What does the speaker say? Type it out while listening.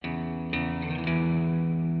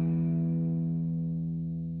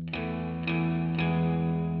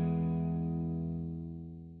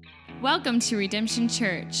Welcome to Redemption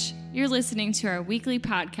Church. You're listening to our weekly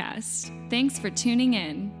podcast. Thanks for tuning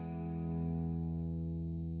in.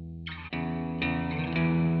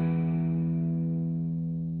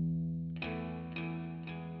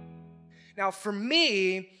 Now, for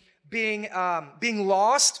me, being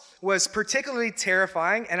lost was particularly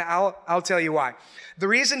terrifying, and I'll tell you why. The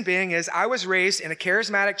reason being is I was raised in a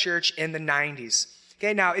charismatic church in the 90s.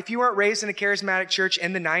 Okay, now, if you weren't raised in a charismatic church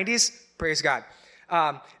in the 90s, praise God.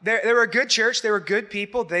 They were a good church. They were good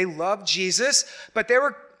people. They loved Jesus, but they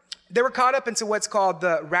were caught up into what's called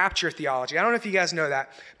the rapture theology. I don't know if you guys know that,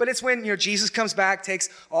 but it's when, Jesus comes back, takes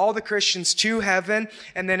all the Christians to heaven,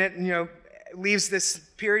 and then it, leaves this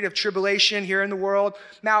period of tribulation here in the world.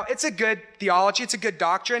 Now, it's a good theology. It's a good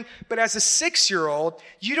doctrine, but as a 6-year-old,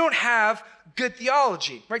 you don't have good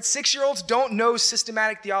theology, right? 6-year-olds don't know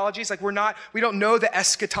systematic theologies. Like we don't know the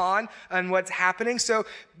eschaton and what's happening. So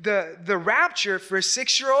the rapture for a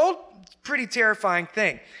 6-year-old, pretty terrifying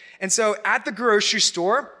thing. And so at the grocery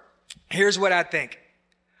store, here's what I think.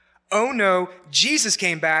 Oh no, Jesus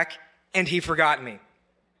came back and he forgot me.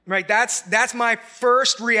 Right? That's my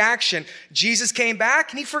first reaction. Jesus came back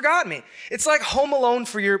and he forgot me. It's like Home Alone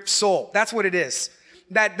for your soul. That's what it is.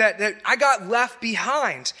 That I got left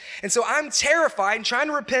behind. And so I'm terrified and trying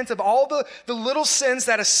to repent of all the little sins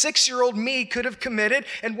that a 6-year-old me could have committed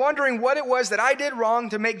and wondering what it was that I did wrong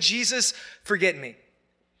to make Jesus forget me.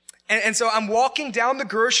 And so I'm walking down the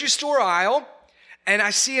grocery store aisle and I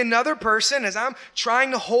see another person as I'm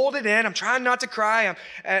trying to hold it in. I'm trying not to cry.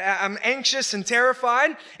 I'm anxious and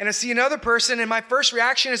terrified. And I see another person and my first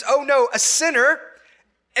reaction is, oh no, a sinner.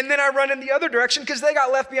 And then I run in the other direction because they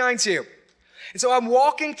got left behind too. And so I'm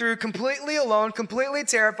walking through completely alone, completely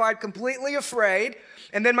terrified, completely afraid.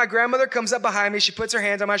 And then my grandmother comes up behind me. She puts her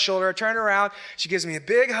hands on my shoulder. I turn around. She gives me a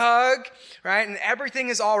big hug, right? And everything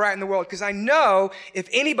is all right in the world because I know if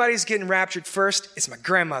anybody's getting raptured first, it's my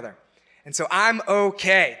grandmother. And so I'm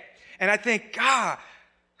okay. And I think, I'm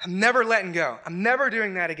never letting go. I'm never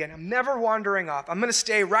doing that again. I'm never wandering off. I'm going to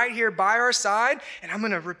stay right here by our side, and I'm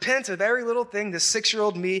going to repent of every little thing the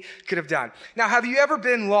 6-year-old me could have done. Now, have you ever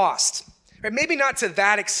been lost? Right? Maybe not to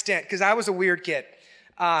that extent, because I was a weird kid.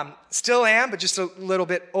 Still am, but just a little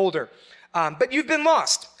bit older. But you've been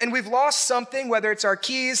lost, and we've lost something, whether it's our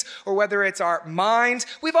keys or whether it's our minds.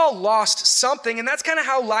 We've all lost something, and that's kind of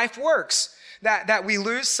how life works. That we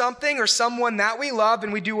lose something or someone that we love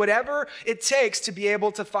and we do whatever it takes to be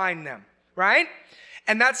able to find them, right?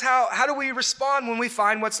 And that's how do we respond when we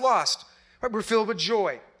find what's lost? Right? We're filled with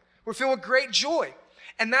joy. We're filled with great joy.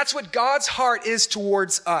 And that's what God's heart is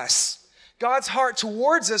towards us. God's heart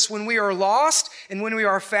towards us when we are lost and when we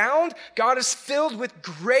are found, God is filled with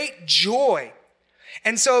great joy.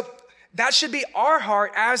 And so that should be our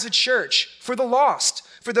heart as a church for the lost.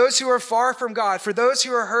 For those who are far from God, for those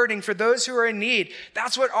who are hurting, for those who are in need.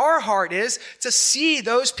 That's what our heart is, to see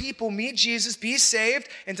those people meet Jesus, be saved,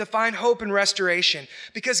 and to find hope and restoration.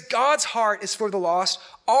 Because God's heart is for the lost,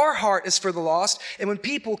 our heart is for the lost, and when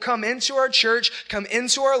people come into our church, come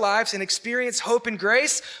into our lives, and experience hope and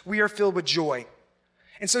grace, we are filled with joy.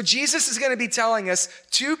 And so Jesus is going to be telling us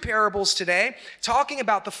 2 parables today, talking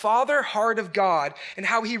about the Father heart of God and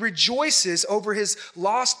how he rejoices over his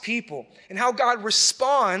lost people and how God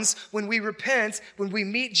responds when we repent, when we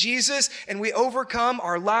meet Jesus and we overcome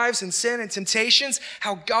our lives and sin and temptations,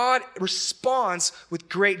 how God responds with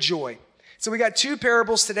great joy. So we got 2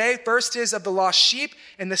 parables today. First is of the lost sheep,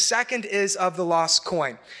 and the second is of the lost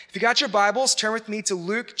coin. If you got your Bibles, turn with me to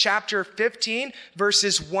Luke chapter 15,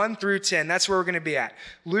 verses 1 through 10. That's where we're going to be at.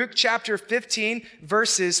 Luke chapter 15,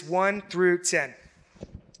 verses 1 through 10.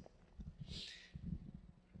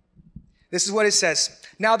 This is what it says.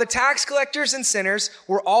 Now the tax collectors and sinners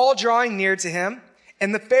were all drawing near to him,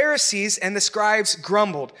 and the Pharisees and the scribes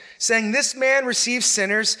grumbled, saying, this man receives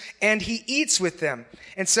sinners and he eats with them.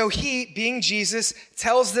 And so he, being Jesus,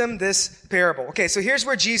 tells them this parable. Okay, so here's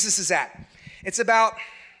where Jesus is at. It's about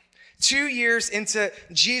 2 years into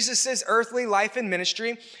Jesus' earthly life and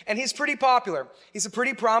ministry, and he's pretty popular. He's a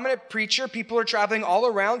pretty prominent preacher. People are traveling all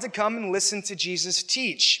around to come and listen to Jesus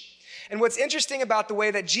teach. And what's interesting about the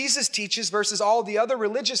way that Jesus teaches versus all the other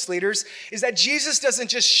religious leaders is that Jesus doesn't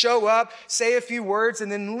just show up, say a few words,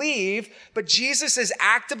 and then leave, but Jesus is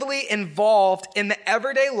actively involved in the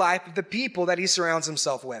everyday life of the people that he surrounds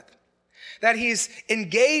himself with. That he's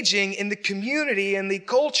engaging in the community and the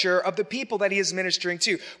culture of the people that he is ministering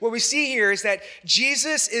to. What we see here is that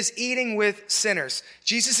Jesus is eating with sinners.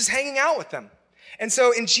 Jesus is hanging out with them. And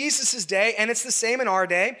so in Jesus' day, and it's the same in our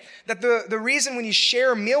day, that the reason when you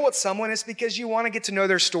share a meal with someone is because you want to get to know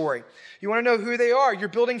their story. You want to know who they are. You're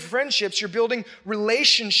building friendships. You're building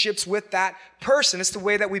relationships with that person. It's the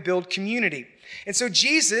way that we build community. And so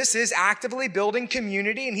Jesus is actively building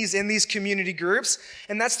community, and he's in these community groups.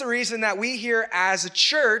 And that's the reason that we here as a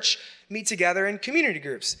church meet together in community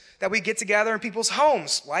groups, that we get together in people's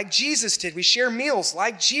homes like Jesus did. We share meals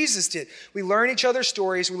like Jesus did. We learn each other's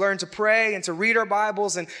stories. We learn to pray and to read our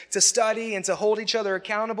Bibles and to study and to hold each other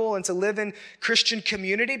accountable and to live in Christian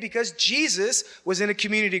community because Jesus was in a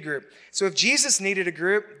community group. So if Jesus needed a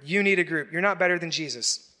group, you need a group. You're not better than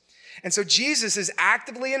Jesus. And so Jesus is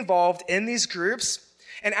actively involved in these groups.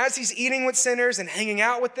 And as he's eating with sinners and hanging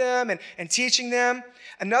out with them and teaching them,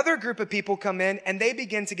 another group of people come in and they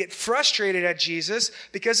begin to get frustrated at Jesus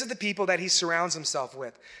because of the people that he surrounds himself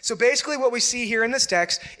with. So basically what we see here in this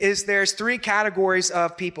text is there's three categories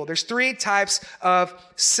of people. There's three types of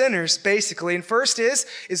sinners, basically. And first is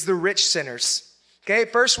the rich sinners. Okay,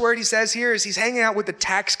 first word he says here is he's hanging out with the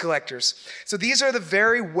tax collectors. So these are the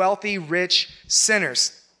very wealthy, rich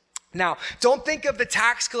sinners. Now, don't think of the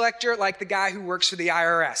tax collector like the guy who works for the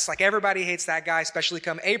IRS. Like everybody hates that guy, especially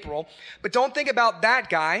come April. But don't think about that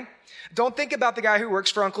guy. Don't think about the guy who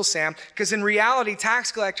works for Uncle Sam, because in reality,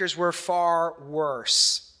 tax collectors were far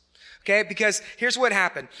worse. Okay, because here's what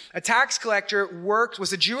happened. A tax collector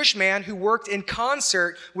was a Jewish man who worked in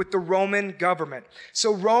concert with the Roman government.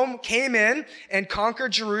 So Rome came in and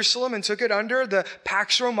conquered Jerusalem and took it under the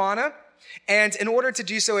Pax Romana. And in order to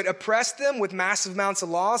do so, it oppressed them with massive amounts of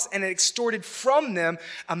laws, and it extorted from them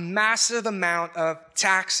a massive amount of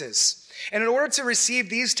taxes. And in order to receive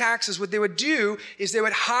these taxes, what they would do is they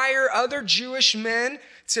would hire other Jewish men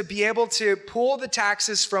to be able to pull the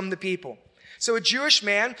taxes from the people. So a Jewish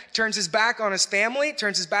man turns his back on his family,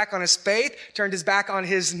 turns his back on his faith, turned his back on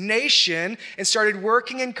his nation, and started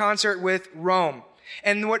working in concert with Rome.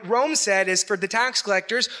 And what Rome said is for the tax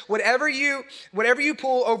collectors, whatever you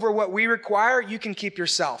pull over what we require, you can keep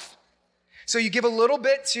yourself. So you give a little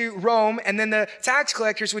bit to Rome, and then the tax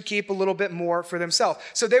collectors would keep a little bit more for themselves.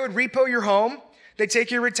 So they would repo your home. They'd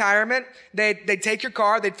take your retirement. They'd take your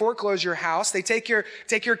car. They'd foreclose your house. They'd take your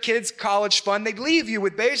kids' college fund. They'd leave you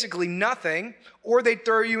with basically nothing, or they'd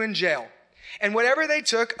throw you in jail. And whatever they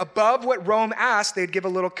took above what Rome asked, they'd give a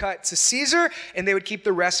little cut to Caesar, and they would keep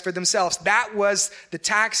the rest for themselves. That was the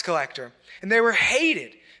tax collector. And they were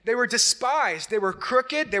hated. They were despised. They were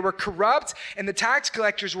crooked. They were corrupt. And the tax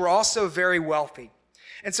collectors were also very wealthy.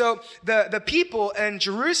 And so the people in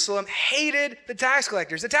Jerusalem hated the tax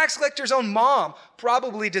collectors. The tax collector's own mom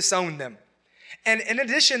probably disowned them. And in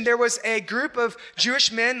addition, there was a group of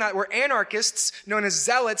Jewish men that were anarchists known as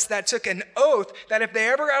zealots that took an oath that if they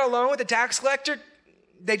ever got alone with a tax collector,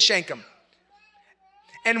 they'd shank him.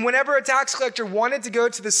 And whenever a tax collector wanted to go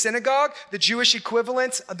to the synagogue, the Jewish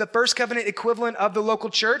equivalent, the first covenant equivalent of the local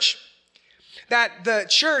church, that the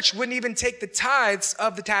church wouldn't even take the tithes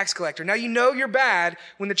of the tax collector. Now, you know you're bad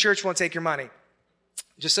when the church won't take your money.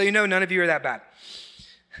 Just so you know, none of you are that bad.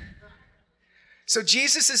 So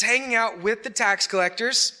Jesus is hanging out with the tax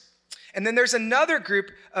collectors, and then there's another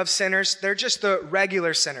group of sinners. They're just the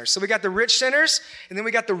regular sinners. So we got the rich sinners, and then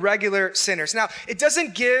we got the regular sinners. Now, it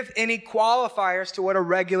doesn't give any qualifiers to what a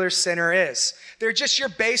regular sinner is. They're just your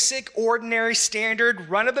basic, ordinary, standard,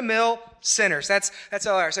 run-of-the-mill sinners. That's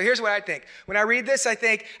all they are. So here's what I think. When I read this, I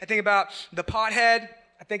think about the pothead.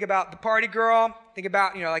 I think about the party girl. I think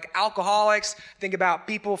about, like alcoholics. I think about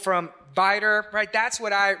people from Viter, right? That's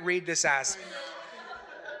what I read this as.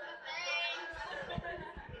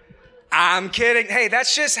 I'm kidding. Hey,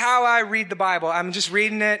 that's just how I read the Bible. I'm just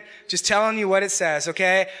reading it, just telling you what it says,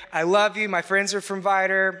 okay? I love you. My friends are from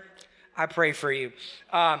Viter. I pray for you.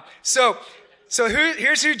 So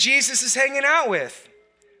here's who Jesus is hanging out with.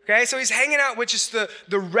 Okay, so he's hanging out with just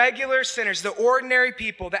the regular sinners, the ordinary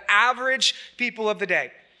people, the average people of the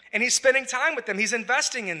day. And he's spending time with them. He's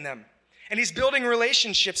investing in them. And he's building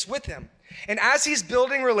relationships with them. And as he's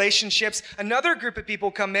building relationships, another group of people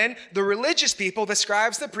come in, the religious people, the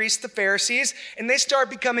scribes, the priests, the Pharisees, and they start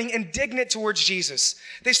becoming indignant towards Jesus.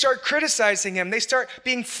 They start criticizing him. They start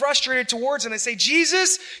being frustrated towards him. They say,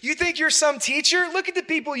 Jesus, you think you're some teacher? Look at the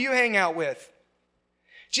people you hang out with.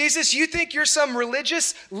 Jesus, you think you're some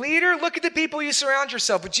religious leader? Look at the people you surround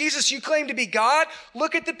yourself with. Jesus, you claim to be God?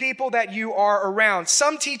 Look at the people that you are around.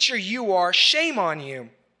 Some teacher you are, shame on you.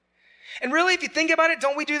 And really, if you think about it,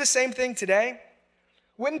 don't we do the same thing today?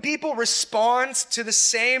 Wouldn't people respond to the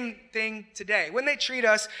same thing today? Wouldn't they treat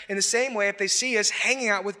us in the same way if they see us hanging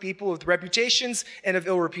out with people with reputations and of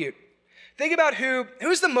ill repute? Think about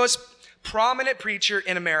who's the most prominent preacher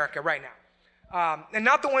in America right now. And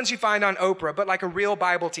not the ones you find on Oprah, but like a real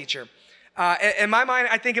Bible teacher. In my mind,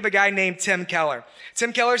 I think of a guy named Tim Keller.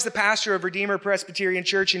 Tim Keller is the pastor of Redeemer Presbyterian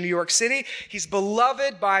Church in New York City. He's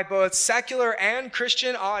beloved by both secular and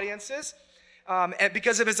Christian audiences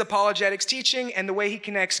because of his apologetics teaching and the way he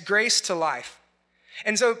connects grace to life.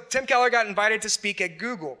 And so Tim Keller got invited to speak at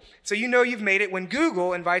Google. So you know you've made it when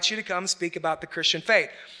Google invites you to come speak about the Christian faith.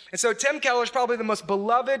 And so Tim Keller is probably the most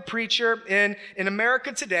beloved preacher in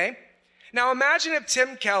America today. Now imagine if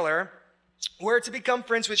Tim Keller were to become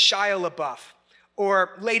friends with Shia LaBeouf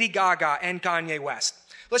or Lady Gaga and Kanye West.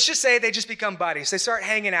 Let's just say they just become buddies. They start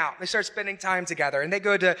hanging out. They start spending time together, and they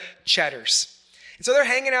go to Cheddar's. And so they're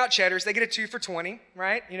hanging out at Cheddar's. They get a 2 for $20,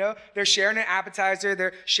 right? You know, they're sharing an appetizer.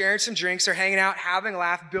 They're sharing some drinks. They're hanging out, having a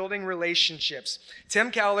laugh, building relationships. Tim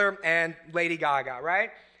Keller and Lady Gaga, right?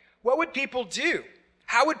 What would people do?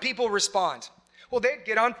 How would people respond? Well, they'd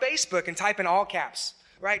get on Facebook and type in all caps.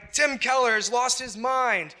 Right? Tim Keller has lost his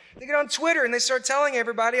mind. They get on Twitter and they start telling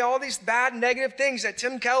everybody all these bad, negative things that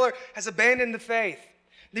Tim Keller has abandoned the faith.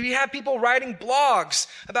 Then you have people writing blogs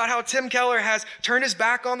about how Tim Keller has turned his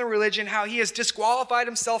back on the religion, how he has disqualified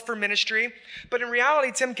himself for ministry. But in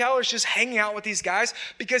reality, Tim Keller is just hanging out with these guys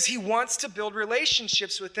because he wants to build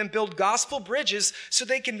relationships with them, build gospel bridges so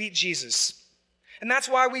they can meet Jesus. And that's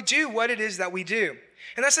why we do what it is that we do.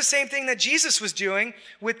 And that's the same thing that Jesus was doing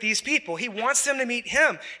with these people. He wants them to meet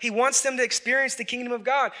him. He wants them to experience the kingdom of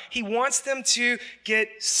God. He wants them to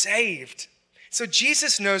get saved. So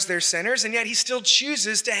Jesus knows they're sinners, and yet he still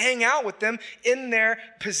chooses to hang out with them in their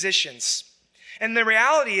positions. And the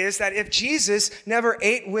reality is that if Jesus never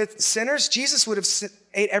ate with sinners, Jesus would have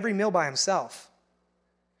ate every meal by himself.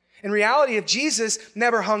 In reality, if Jesus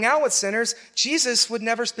never hung out with sinners, Jesus would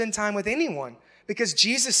never spend time with anyone, because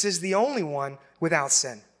Jesus is the only one without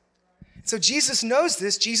sin. So Jesus knows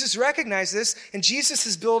this, Jesus recognized this, and Jesus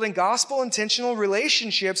is building gospel intentional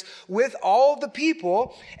relationships with all the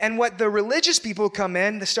people. And what the religious people come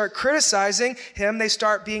in, they start criticizing him, they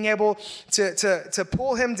start being able to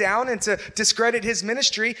pull him down and to discredit his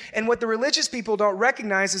ministry. And what the religious people don't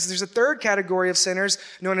recognize is there's a third category of sinners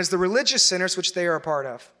known as the religious sinners, which they are a part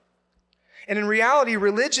of. And in reality,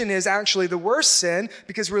 religion is actually the worst sin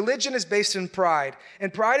because religion is based in pride.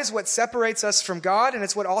 And pride is what separates us from God, and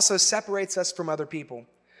it's what also separates us from other people.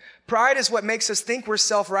 Pride is what makes us think we're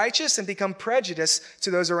self-righteous and become prejudiced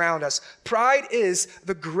to those around us. Pride is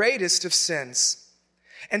the greatest of sins.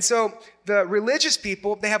 And so the religious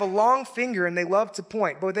people, they have a long finger and they love to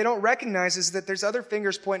point. But what they don't recognize is that there's other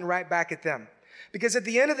fingers pointing right back at them. Because at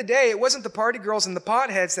the end of the day, it wasn't the party girls and the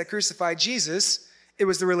potheads that crucified Jesus. It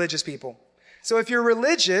was the religious people. So if you're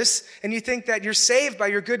religious and you think that you're saved by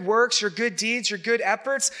your good works, your good deeds, your good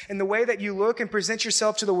efforts, and the way that you look and present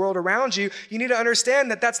yourself to the world around you, you need to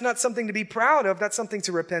understand that that's not something to be proud of, that's something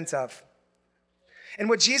to repent of. And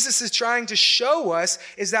what Jesus is trying to show us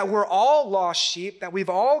is that we're all lost sheep, that we've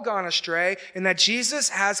all gone astray, and that Jesus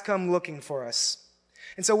has come looking for us.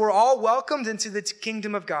 And so we're all welcomed into the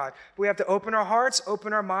kingdom of God. We have to open our hearts,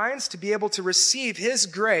 open our minds to be able to receive his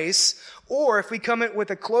grace. Or if we come in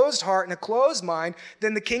with a closed heart and a closed mind,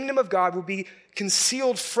 then the kingdom of God will be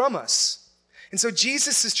concealed from us. And so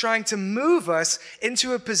Jesus is trying to move us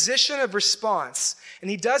into a position of response.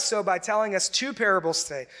 And he does so by telling us 2 parables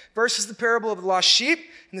today. First is the parable of the lost sheep,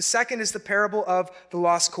 and the second is the parable of the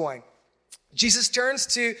lost coin. Jesus turns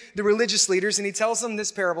to the religious leaders and he tells them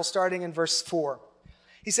this parable starting in verse 4.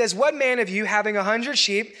 He says, "What man of you, having 100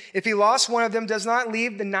 sheep, if he lost one of them, does not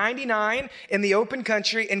leave the 99 in the open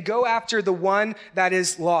country and go after the one that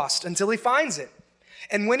is lost until he finds it?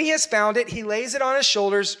 And when he has found it, he lays it on his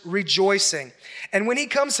shoulders, rejoicing. And when he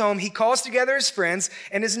comes home, he calls together his friends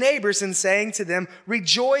and his neighbors and saying to them,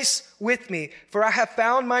 'Rejoice with me, for I have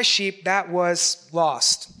found my sheep that was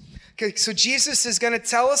lost.'" Okay, so Jesus is going to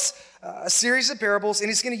tell us a series of parables,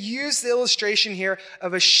 and he's going to use the illustration here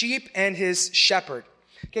of a sheep and his shepherd.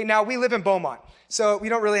 Okay, now we live in Beaumont, so we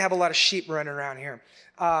don't really have a lot of sheep running around here.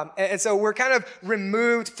 And so we're kind of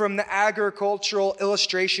removed from the agricultural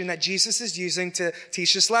illustration that Jesus is using to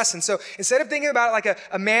teach this lesson. So instead of thinking about it like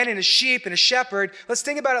a man and a sheep and a shepherd, let's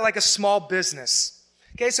think about it like a small business.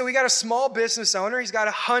 Okay, so we got a small business owner. He's got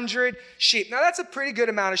 100 sheep. Now that's a pretty good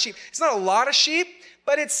amount of sheep. It's not a lot of sheep,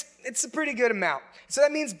 but it's a pretty good amount. So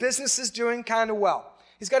that means business is doing kind of well.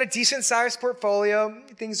 He's got a decent sized portfolio.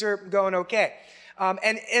 Things are going okay.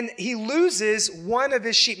 And he loses one of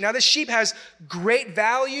his sheep. Now, this sheep has great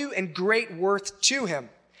value and great worth to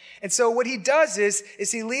him. And so what he does is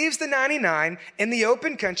he leaves the 99 in the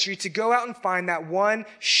open country to go out and find that one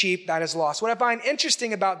sheep that is lost. What I find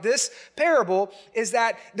interesting about this parable is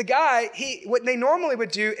that the guy, what they normally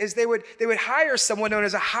would do is they would hire someone known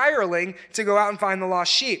as a hireling to go out and find the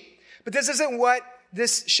lost sheep. But this isn't what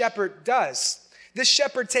this shepherd does. This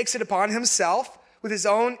shepherd takes it upon himself with his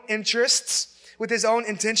own interests, with his own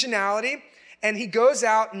intentionality, and he goes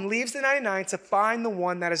out and leaves the 99 to find the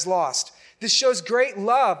one that is lost. This shows great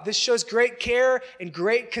love. This shows great care and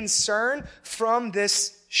great concern from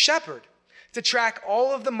this shepherd to track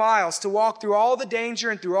all of the miles, to walk through all the danger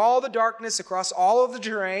and through all the darkness across all of the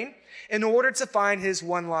terrain in order to find his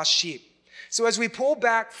one lost sheep. So as we pull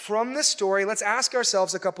back from this story, let's ask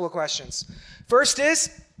ourselves a couple of questions. First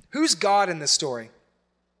is, who's God in this story?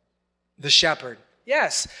 The shepherd.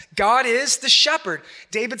 Yes, God is the shepherd.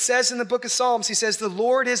 David says in the book of Psalms, he says, the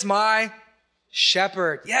Lord is my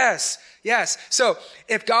shepherd. Yes. So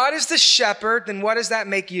if God is the shepherd, then what does that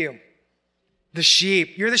make you? The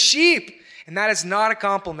sheep. You're the sheep. And that is not a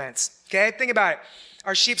compliment. Okay? Think about it.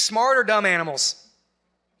 Are sheep smart or dumb animals?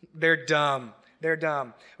 They're dumb.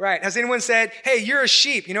 Right. Has anyone said, hey, you're a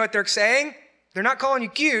sheep? You know what they're saying? They're not calling you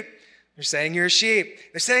cute. They're saying you're a sheep.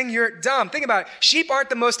 They're saying you're dumb. Think about it. Sheep aren't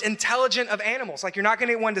the most intelligent of animals. Like, you're not going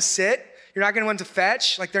to get one to sit. You're not going to get one to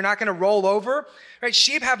fetch. Like, they're not going to roll over. Right?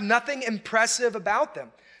 Sheep have nothing impressive about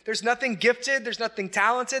them. There's nothing gifted. There's nothing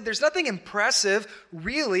talented. There's nothing impressive,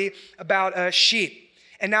 really, about a sheep.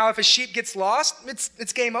 And now if a sheep gets lost,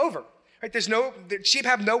 it's game over. Right? Sheep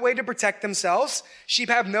have no way to protect themselves. Sheep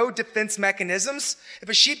have no defense mechanisms. If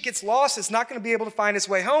a sheep gets lost, it's not going to be able to find its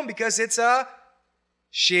way home because it's a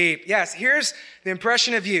sheep. Yes, here's the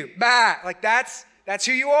impression of you. Bah, like that's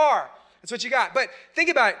who you are. That's what you got. But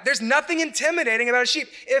think about it. There's nothing intimidating about a sheep.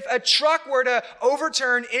 If a truck were to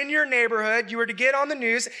overturn in your neighborhood, you were to get on the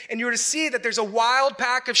news and you were to see that there's a wild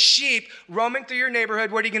pack of sheep roaming through your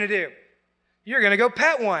neighborhood, what are you going to do? You're going to go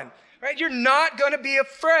pet one. Right? You're not going to be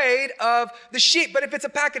afraid of the sheep. But if it's a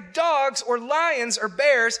pack of dogs or lions or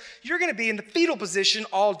bears, you're going to be in the fetal position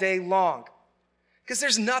all day long. Because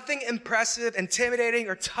there's nothing impressive, intimidating,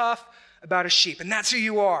 or tough about a sheep. And that's who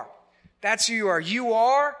you are. That's who you are. You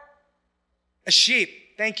are a sheep.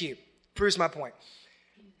 Thank you. Proves my point.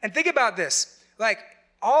 And think about this. Like,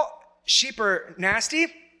 all sheep are nasty.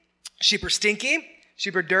 Sheep are stinky.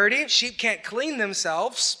 Sheep are dirty. Sheep can't clean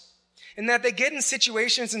themselves. And that they get in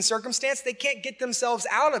situations and circumstances, they can't get themselves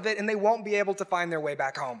out of it, and they won't be able to find their way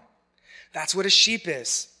back home. That's what a sheep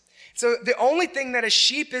is. So the only thing that a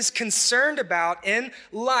sheep is concerned about in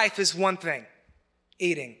life is one thing: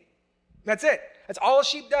 eating. That's it. That's all a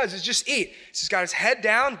sheep does, is just eat. He's just got his head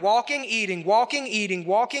down, walking, eating, walking, eating,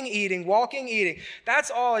 walking, eating, walking, eating.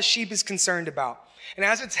 That's all a sheep is concerned about. And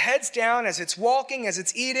as its head's down, as it's walking, as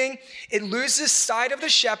it's eating, it loses sight of the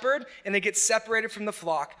shepherd and it gets separated from the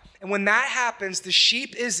flock. And when that happens, the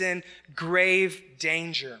sheep is in grave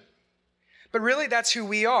danger. But really, that's who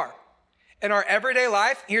we are. In our everyday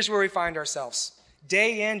life, here's where we find ourselves.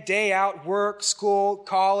 Day in, day out, work, school,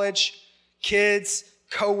 college, kids,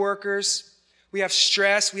 coworkers. We have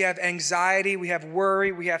stress, we have anxiety, we have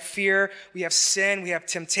worry, we have fear, we have sin, we have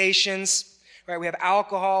temptations. Right? We have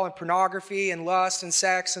alcohol and pornography and lust and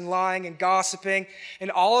sex and lying and gossiping. And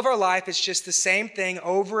all of our life is just the same thing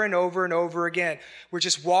over and over and over again. We're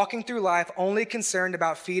just walking through life only concerned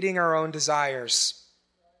about feeding our own desires.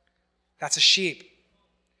 That's a sheep.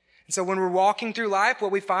 And so when we're walking through life,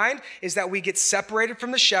 what we find is that we get separated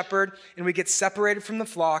from the shepherd and we get separated from the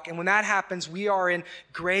flock. And when that happens, we are in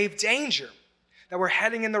grave danger, that we're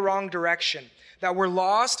heading in the wrong direction, that we're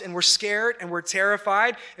lost and we're scared and we're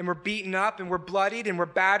terrified and we're beaten up and we're bloodied and we're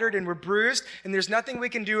battered and we're bruised and there's nothing we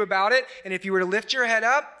can do about it. And if you were to lift your head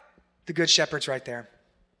up, the good shepherd's right there.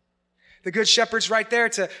 The good shepherd's right there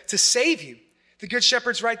to save you. The good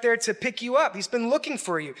shepherd's right there to pick you up. He's been looking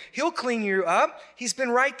for you. He'll clean you up. He's been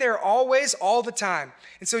right there always, all the time.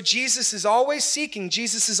 And so Jesus is always seeking.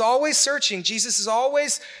 Jesus is always searching. Jesus is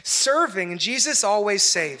always serving. And Jesus always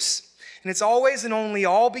saves. And it's always and only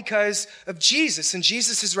all because of Jesus. And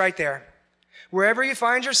Jesus is right there. Wherever you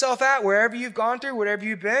find yourself at, wherever you've gone through, whatever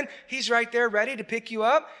you've been, he's right there ready to pick you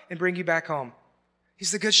up and bring you back home.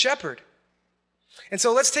 He's the good shepherd. And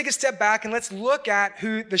so let's take a step back and let's look at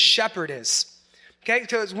who the shepherd is. Okay,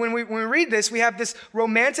 because when we read this, we have this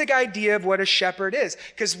romantic idea of what a shepherd is.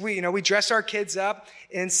 Because we dress our kids up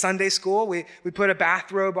in Sunday school. We put a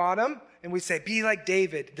bathrobe on them and we say, be like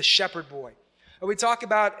David, the shepherd boy. Or we talk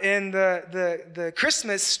about in the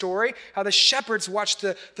Christmas story how the shepherds watch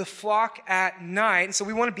the flock at night. And so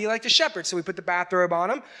we want to be like the shepherds. So we put the bathrobe on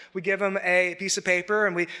them. We give them a piece of paper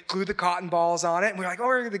and we glue the cotton balls on it. And we're like, oh,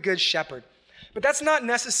 we're the good shepherd. But that's not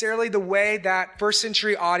necessarily the way that first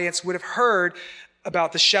century audience would have heard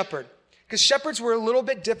about the shepherd. Because shepherds were a little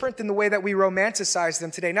bit different than the way that we romanticize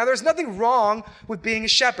them today. Now, there's nothing wrong with being a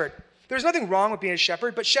shepherd. There's nothing wrong with being a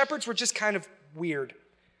shepherd, but shepherds were just kind of weird.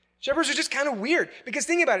 Shepherds are just kind of weird. Because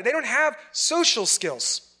think about it, they don't have social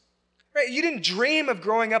skills. Right? You didn't dream of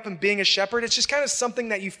growing up and being a shepherd. It's just kind of something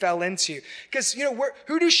that you fell into. Because,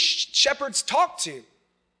 who do shepherds talk to?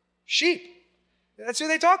 Sheep. That's who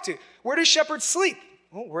they talk to. Where do shepherds sleep?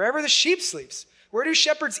 Well, wherever the sheep sleeps. Where do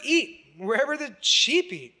shepherds eat? Wherever the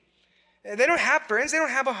sheep eat. They don't have friends. They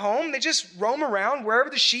don't have a home. They just roam around.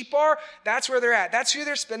 Wherever the sheep are, that's where they're at. That's who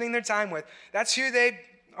they're spending their time with. That's who they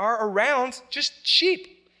are around, just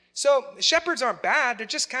sheep. So shepherds aren't bad. They're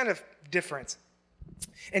just kind of different.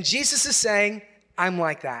 And Jesus is saying, I'm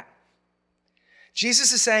like that.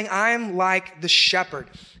 Jesus is saying, I'm like the shepherd.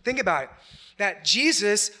 Think about it. That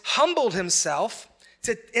Jesus humbled himself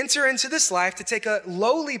to enter into this life, to take a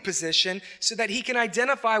lowly position so that he can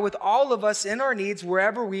identify with all of us in our needs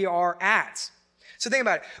wherever we are at. So think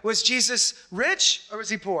about it. Was Jesus rich or was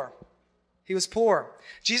he poor? He was poor.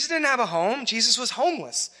 Jesus didn't have a home. Jesus was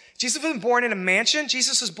homeless. Jesus wasn't born in a mansion.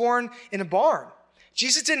 Jesus was born in a barn.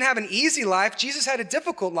 Jesus didn't have an easy life. Jesus had a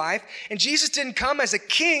difficult life. And Jesus didn't come as a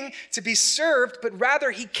king to be served, but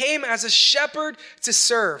rather he came as a shepherd to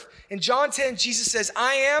serve. In John 10, Jesus says,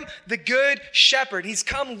 I am the good shepherd. He's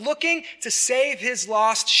come looking to save his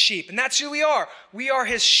lost sheep. And that's who we are. We are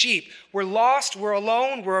his sheep. We're lost. We're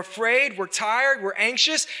alone. We're afraid. We're tired. We're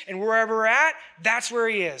anxious. And wherever we're at, that's where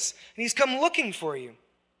he is. And he's come looking for you.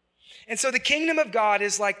 And so the kingdom of God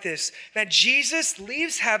is like this, that Jesus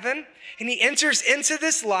leaves heaven and he enters into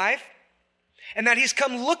this life, and that he's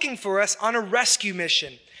come looking for us on a rescue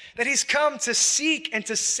mission, that he's come to seek and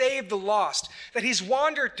to save the lost, that he's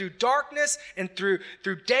wandered through darkness and through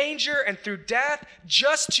danger and through death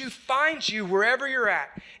just to find you wherever you're at.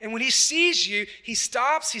 And when he sees you, he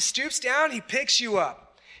stops, he stoops down, he picks you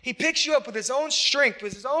up. He picks you up with his own strength,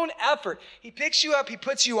 with his own effort. He picks you up, he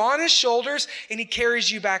puts you on his shoulders, and he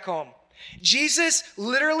carries you back home. Jesus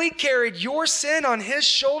literally carried your sin on his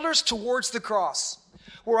shoulders towards the cross.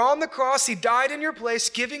 Where on the cross, he died in your place,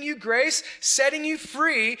 giving you grace, setting you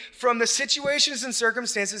free from the situations and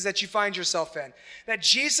circumstances that you find yourself in. That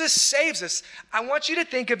Jesus saves us. I want you to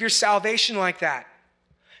think of your salvation like that.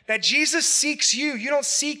 That Jesus seeks you, you don't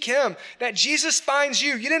seek him. That Jesus finds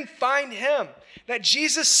you, you didn't find him. That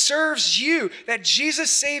Jesus serves you, that Jesus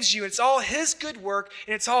saves you. It's all his good work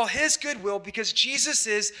and it's all his goodwill because Jesus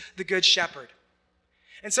is the good shepherd.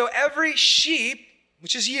 And so every sheep,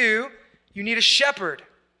 which is you need a shepherd.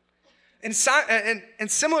 And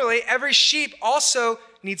similarly, every sheep also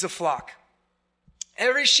needs a flock.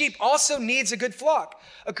 Every sheep also needs a good flock,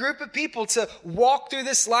 a group of people to walk through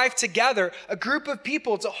this life together, a group of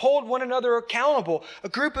people to hold one another accountable, a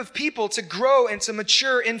group of people to grow and to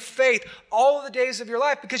mature in faith all of the days of your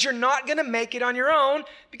life, because you're not going to make it on your own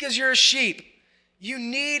because you're a sheep. You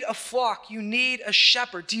need a flock. You need a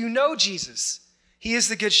shepherd. Do you know Jesus? He is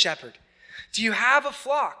the good shepherd. Do you have a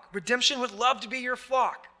flock? Redemption would love to be your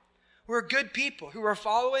flock. We're good people who are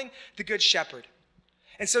following the good shepherd.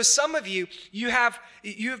 And so some of you have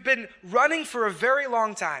been running for a very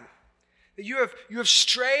long time. You have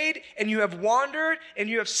strayed and you have wandered and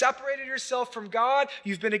you have separated yourself from God.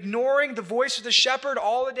 You've been ignoring the voice of the shepherd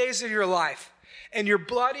all the days of your life. And you're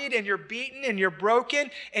bloodied and you're beaten and you're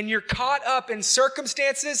broken and you're caught up in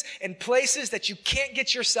circumstances and places that you can't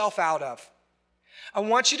get yourself out of. I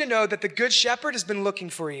want you to know that the good shepherd has been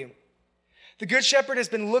looking for you. The good shepherd has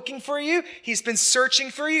been looking for you. He's been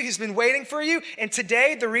searching for you. He's been waiting for you. And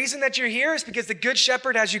today, the reason that you're here is because the good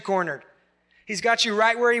shepherd has you cornered. He's got you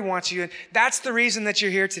right where he wants you. And that's the reason that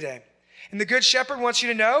you're here today. And the good shepherd wants you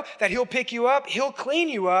to know that he'll pick you up. He'll clean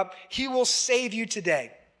you up. He will save you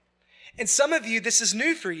today. And some of you, this is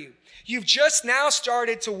new for you. You've just now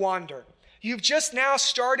started to wander. You've just now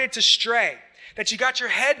started to stray. That you got your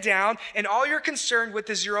head down and all you're concerned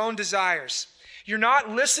with is your own desires. You're not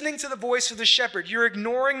listening to the voice of the shepherd. You're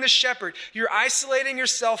ignoring the shepherd. You're isolating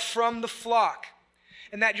yourself from the flock.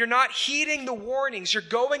 And that you're not heeding the warnings. You're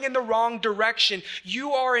going in the wrong direction.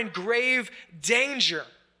 You are in grave danger.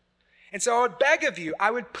 And so I would beg of you, I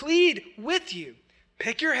would plead with you,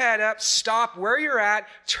 pick your head up, stop where you're at,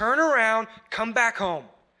 turn around, come back home.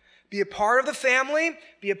 Be a part of the family,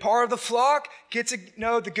 be a part of the flock, get to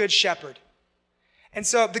know the good shepherd. And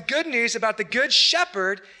so the good news about the good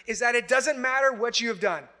shepherd is that it doesn't matter what you have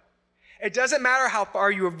done. It doesn't matter how far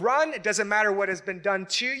you have run. It doesn't matter what has been done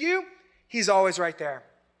to you. He's always right there.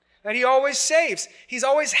 And he always saves. He's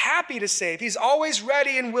always happy to save. He's always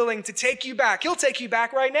ready and willing to take you back. He'll take you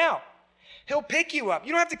back right now. He'll pick you up.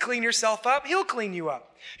 You don't have to clean yourself up. He'll clean you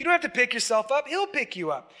up. You don't have to pick yourself up. He'll pick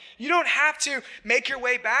you up. You don't have to make your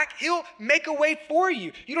way back. He'll make a way for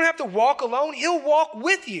you. You don't have to walk alone. He'll walk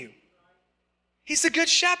with you. He's the good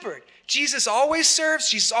shepherd. Jesus always serves.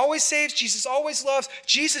 Jesus always saves. Jesus always loves.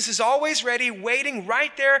 Jesus is always ready, waiting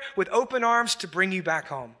right there with open arms to bring you back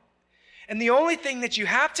home. And the only thing that you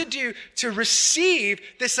have to do to receive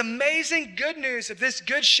this amazing good news of this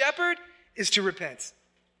good shepherd is to repent.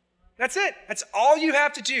 That's it. That's all you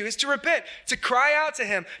have to do is to repent, to cry out to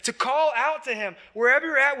him, to call out to him. Wherever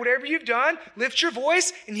you're at, whatever you've done, lift your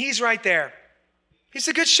voice and he's right there. He's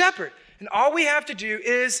a good shepherd. And all we have to do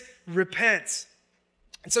is repent.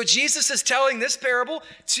 And so Jesus is telling this parable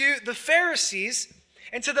to the Pharisees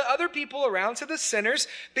and to the other people around, to the sinners,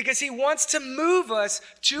 because he wants to move us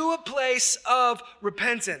to a place of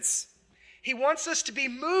repentance. He wants us to be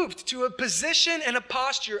moved to a position and a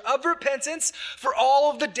posture of repentance for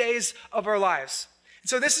all of the days of our lives. And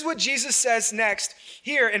so this is what Jesus says next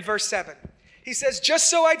here in verse 7. He says, "Just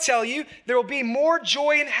so I tell you, there will be more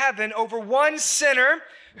joy in heaven over one sinner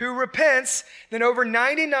who repents than over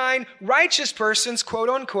 99 righteous persons, quote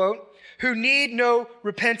unquote, who need no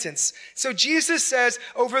repentance." So Jesus says,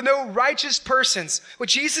 over no righteous persons. What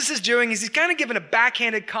Jesus is doing is he's kind of giving a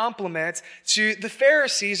backhanded compliment to the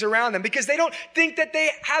Pharisees around them because they don't think that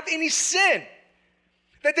they have any sin,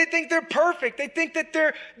 that they think they're perfect. They think that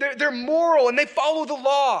they're moral and they follow the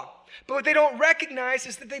law. But what they don't recognize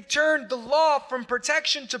is that they've turned the law from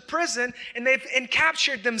protection to prison and they've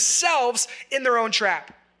encaptured themselves in their own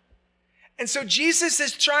trap. And so Jesus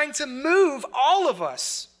is trying to move all of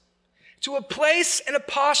us to a place and a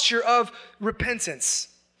posture of repentance.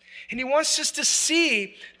 And he wants us to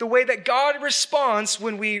see the way that God responds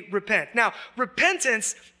when we repent. Now,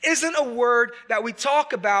 repentance isn't a word that we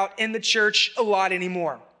talk about in the church a lot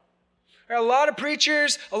anymore. There are a lot of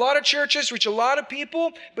preachers, a lot of churches reach a lot of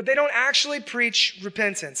people, but they don't actually preach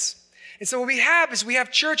repentance. And so what we have is we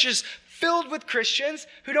have churches filled with Christians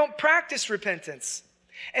who don't practice repentance.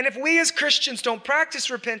 And if we as Christians don't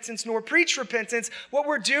practice repentance nor preach repentance, what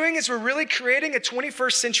we're doing is we're really creating a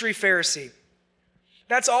 21st century Pharisee.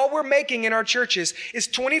 That's all we're making in our churches is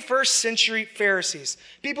 21st century Pharisees.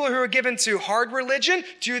 People who are given to hard religion,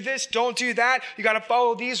 do this, don't do that, you got to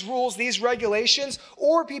follow these rules, these regulations,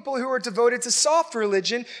 or people who are devoted to soft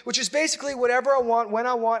religion, which is basically whatever I want, when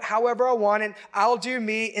I want, however I want, and I'll do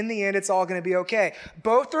me. In the end, it's all going to be okay.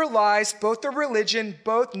 Both are lies, both are religion,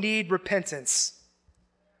 both need repentance.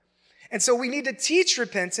 And so we need to teach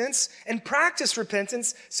repentance and practice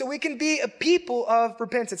repentance so we can be a people of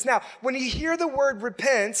repentance. Now, when you hear the word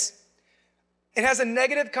repent, it has a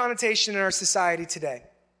negative connotation in our society today.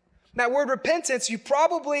 That word repentance, you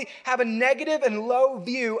probably have a negative and low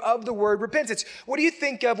view of the word repentance. What do you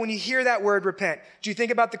think of when you hear that word repent? Do you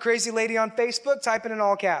think about the crazy lady on Facebook typing in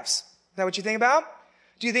all caps? Is that what you think about?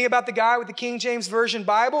 Do you think about the guy with the King James Version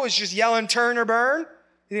Bible who's just yelling turn or burn?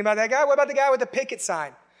 You think about that guy? What about the guy with the picket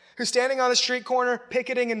sign who's standing on the street corner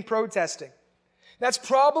picketing and protesting? That's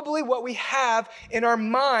probably what we have in our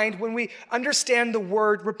mind when we understand the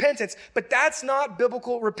word repentance. But that's not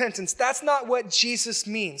biblical repentance. That's not what Jesus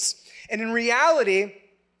means. And in reality,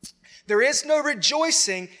 there is no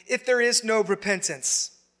rejoicing if there is no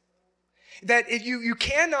repentance. That if you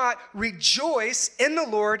cannot rejoice in the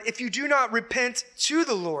Lord if you do not repent to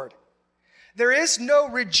the Lord. There is no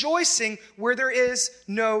rejoicing where there is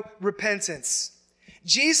no repentance.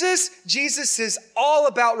 Jesus is all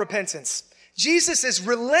about repentance. Jesus is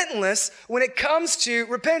relentless when it comes to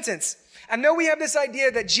repentance. I know we have this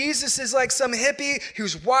idea that Jesus is like some hippie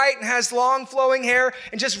who's white and has long flowing hair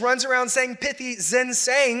and just runs around saying pithy Zen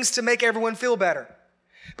sayings to make everyone feel better.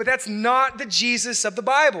 But that's not the Jesus of the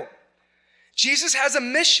Bible. Jesus has a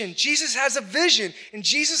mission, Jesus has a vision, and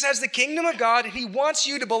Jesus has the kingdom of God, and he wants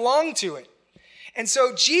you to belong to it. And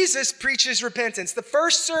so Jesus preaches repentance. The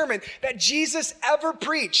first sermon that Jesus ever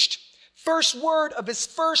preached, first word of his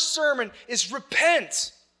first sermon is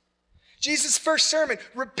repent. Jesus' first sermon,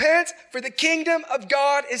 repent for the kingdom of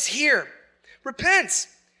God is here. Repent.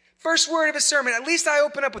 First word of his sermon. At least I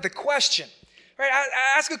open up with a question. Right?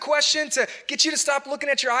 I ask a question to get you to stop looking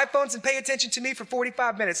at your iPhones and pay attention to me for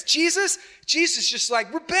 45 minutes. Jesus just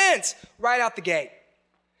like, repent right out the gate.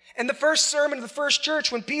 And the first sermon of the first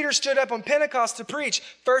church, when Peter stood up on Pentecost to preach,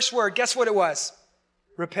 first word, guess what it was?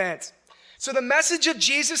 Repent. So the message of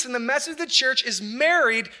Jesus and the message of the church is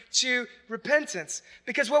married to repentance.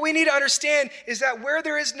 Because what we need to understand is that where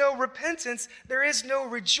there is no repentance, there is no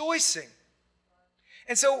rejoicing.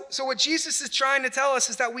 And so what Jesus is trying to tell us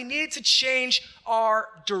is that we need to change our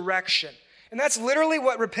direction. And that's literally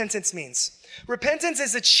what repentance means. Repentance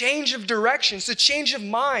is a change of direction. It's a change of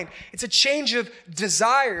mind. It's a change of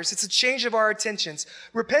desires. It's a change of our attentions.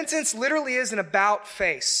 Repentance literally is an about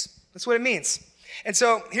face. That's what it means. And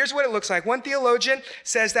so here's what it looks like. One theologian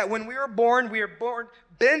says that when we are born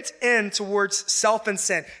bent in towards self and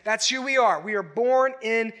sin. That's who we are. We are born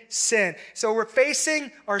in sin. So we're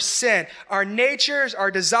facing our sin. Our natures,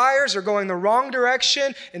 our desires are going the wrong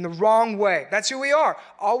direction in the wrong way. That's who we are.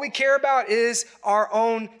 All we care about is our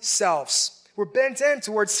own selves. We're bent in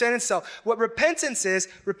towards sin and self. What repentance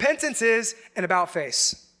is an about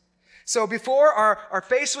face. So before our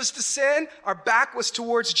face was to sin, our back was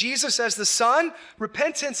towards Jesus as the Son.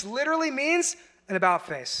 Repentance literally means an about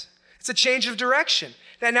face. It's a change of direction.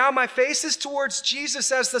 That now my face is towards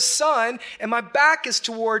Jesus as the Son, and my back is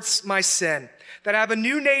towards my sin. That I have a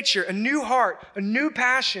new nature, a new heart, a new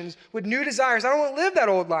passions with new desires. I don't want to live that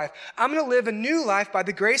old life. I'm going to live a new life by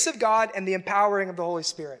the grace of God and the empowering of the Holy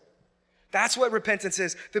Spirit. That's what repentance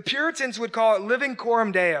is. The Puritans would call it living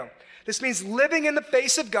coram Deo. This means living in the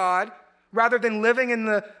face of God rather than living in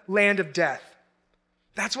the land of death.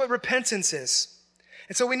 That's what repentance is.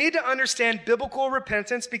 And so we need to understand biblical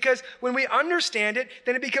repentance, because when we understand it,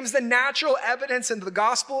 then it becomes the natural evidence of the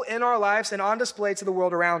gospel in our lives and on display to the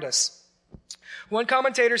world around us. One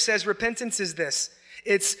commentator says repentance is this.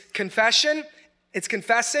 It's confession, it's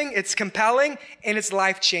confessing, it's compelling, and it's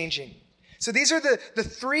life-changing. So these are the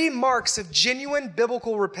three marks of genuine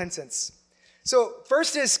biblical repentance. So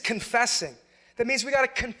first is confessing. That means we got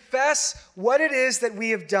to confess what it is that we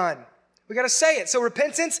have done. We got to say it. So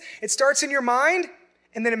repentance, it starts in your mind,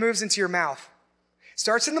 and then it moves into your mouth. It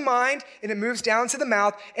starts in the mind, and it moves down to the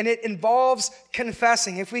mouth, and it involves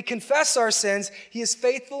confessing. If we confess our sins, He is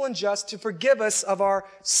faithful and just to forgive us of our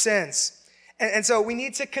sins. And so we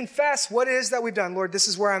need to confess what it is that we've done. Lord, this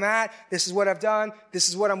is where I'm at. This is what I've done. This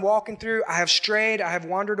is what I'm walking through. I have strayed. I have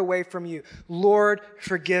wandered away from You. Lord,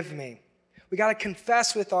 forgive me. We got to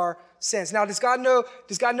confess with our sins. Now, does God know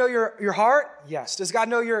your heart? Yes. Does God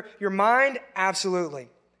know your mind? Absolutely.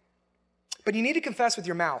 But you need to confess with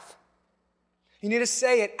your mouth. You need to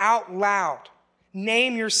say it out loud.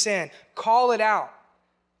 Name your sin. Call it out.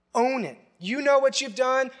 Own it. You know what you've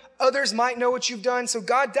done. Others might know what you've done. So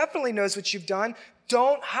God definitely knows what you've done.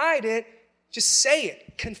 Don't hide it. Just say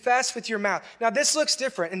it. Confess with your mouth. Now, this looks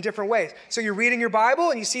different in different ways. So you're reading your Bible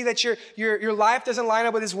and you see that your life doesn't line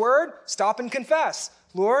up with His word. Stop and confess.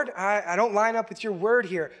 Lord, I don't line up with Your word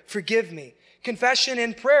here. Forgive me. Confession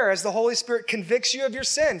in prayer as the Holy Spirit convicts you of your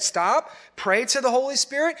sin. Stop, pray to the Holy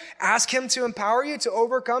Spirit, ask Him to empower you to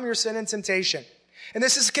overcome your sin and temptation. And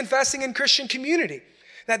this is confessing in Christian community.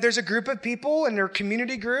 That there's a group of people in their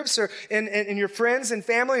community groups or in your friends and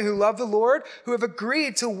family who love the Lord, who have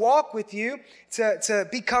agreed to walk with you, to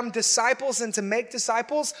become disciples and to make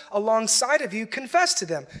disciples alongside of you. Confess to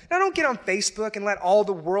them. Now, don't get on Facebook and let all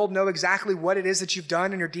the world know exactly what it is that you've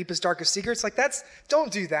done in your deepest, darkest secrets.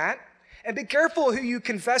 Don't do that. And be careful who you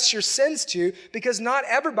confess your sins to, because not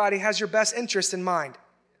everybody has your best interest in mind.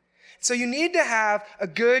 So you need to have a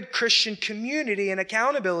good Christian community and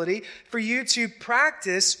accountability for you to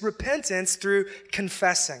practice repentance through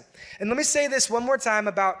confessing. And let me say this one more time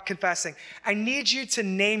about confessing. I need you to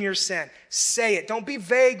name your sin. Say it. Don't be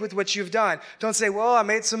vague with what you've done. Don't say, well, I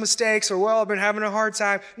made some mistakes, or well, I've been having a hard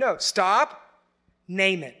time. No, stop.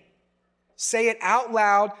 Name it. Say it out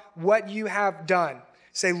loud what you have done.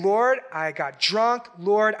 Say, Lord, I got drunk.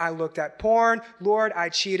 Lord, I looked at porn. Lord, I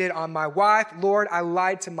cheated on my wife. Lord, I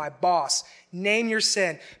lied to my boss. Name your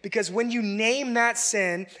sin, because when you name that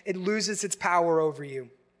sin, it loses its power over you.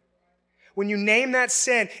 When you name that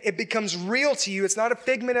sin, it becomes real to you. It's not a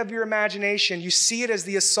figment of your imagination. You see it as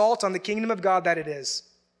the assault on the kingdom of God that it is.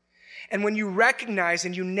 And when you recognize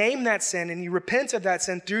and you name that sin and you repent of that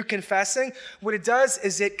sin through confessing, what it does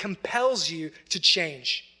is it compels you to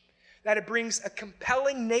change. That it brings a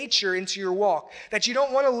compelling nature into your walk. That you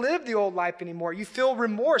don't want to live the old life anymore. You feel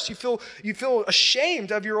remorse. You feel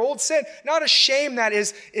ashamed of your old sin. Not a shame that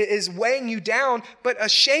is weighing you down, but a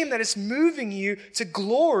shame that is moving you to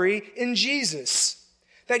glory in Jesus.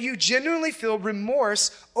 That you genuinely feel remorse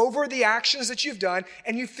over the actions that you've done,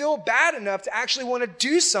 and you feel bad enough to actually want to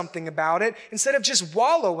do something about it instead of just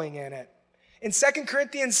wallowing in it. In 2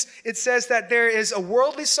 Corinthians, it says that there is a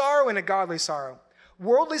worldly sorrow and a godly sorrow.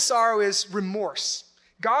 Worldly sorrow is remorse.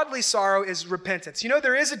 Godly sorrow is repentance. You know,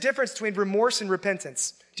 there is a difference between remorse and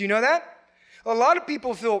repentance. Do you know that? A lot of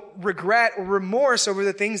people feel regret or remorse over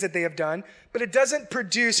the things that they have done, but it doesn't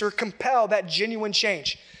produce or compel that genuine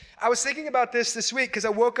change. I was thinking about this week because I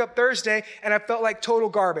woke up Thursday and I felt like total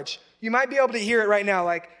garbage. You might be able to hear it right now,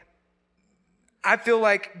 like, I feel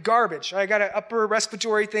like garbage. I got an upper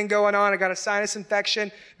respiratory thing going on. I got a sinus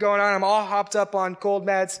infection going on. I'm all hopped up on cold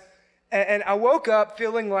meds. And I woke up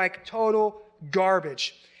feeling like total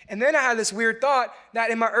garbage. And then I had this weird thought that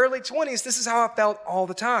in my early 20s, this is how I felt all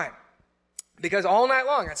the time. Because all night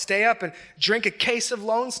long, I'd stay up and drink a case of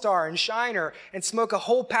Lone Star and Shiner and smoke a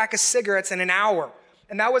whole pack of cigarettes in an hour.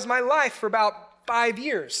 And that was my life for about 5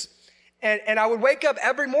 years. And I would wake up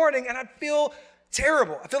every morning and I'd feel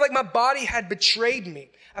terrible. I feel like my body had betrayed me.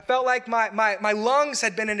 I felt like my lungs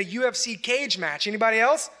had been in a UFC cage match. Anybody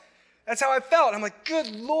else? That's how I felt. I'm like, good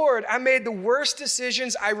Lord, I made the worst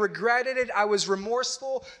decisions. I regretted it. I was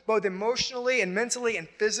remorseful, both emotionally and mentally and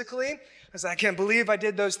physically. I was like, I can't believe I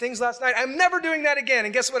did those things last night. I'm never doing that again.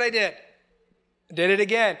 And guess what I did? I did it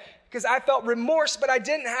again because I felt remorse, but I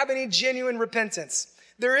didn't have any genuine repentance.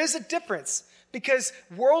 There is a difference because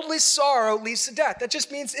worldly sorrow leads to death. That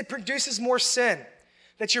just means it produces more sin.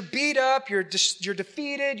 That you're beat up, you're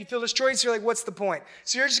defeated, you feel destroyed, so you're like, what's the point?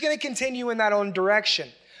 So you're just going to continue in that own direction.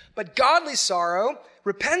 But godly sorrow,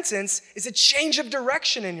 repentance, is a change of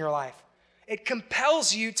direction in your life. It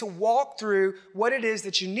compels you to walk through what it is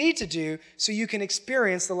that you need to do so you can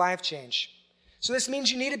experience the life change. So this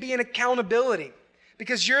means you need to be in accountability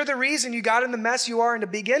because you're the reason you got in the mess you are in to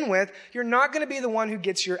begin with. You're not going to be the one who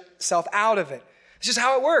gets yourself out of it. It's just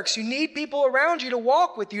how it works. You need people around you to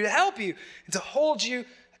walk with you, to help you, and to hold you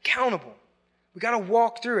accountable. We got to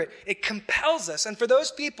walk through it. It compels us. And for those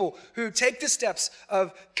people who take the steps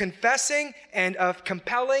of confessing and of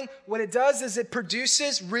compelling, what it does is it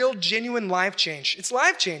produces real, genuine life change. It's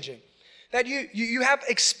life changing. That you have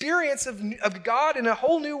experience of God in a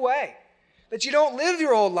whole new way. That you don't live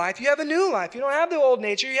your old life. You have a new life. You don't have the old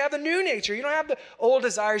nature. You have a new nature. You don't have the old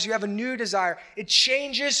desires. You have a new desire. It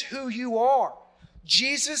changes who you are.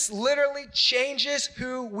 Jesus literally changes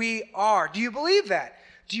who we are. Do you believe that?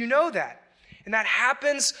 Do you know that? And that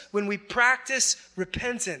happens when we practice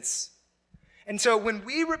repentance. And so when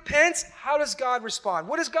we repent, how does God respond?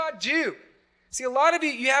 What does God do? See, a lot of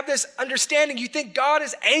you have this understanding. You think God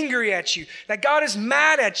is angry at you, that God is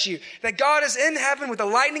mad at you, that God is in heaven with a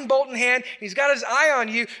lightning bolt in hand. He's got his eye on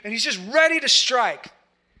you, and he's just ready to strike.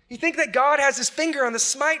 You think that God has his finger on the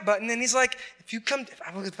smite button, and he's like,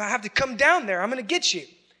 if I have to come down there, I'm going to get you.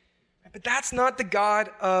 But that's not the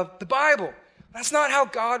God of the Bible. That's not how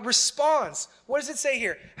God responds. What does it say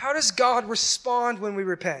here? How does God respond when we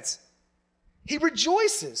repent? He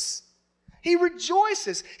rejoices. He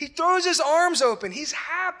rejoices. He throws his arms open. He's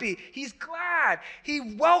happy. He's glad.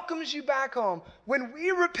 He welcomes you back home. When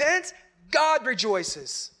we repent, God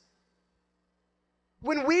rejoices.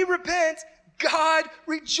 When we repent, God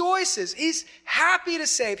rejoices. He's happy to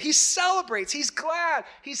save. He celebrates. He's glad.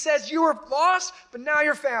 He says, you were lost, but now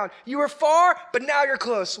you're found. You were far, but now you're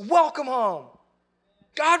close. Welcome home.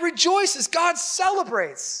 God rejoices. God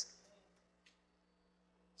celebrates.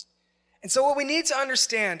 And so what we need to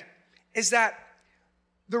understand is that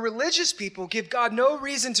the religious people give God no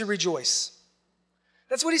reason to rejoice.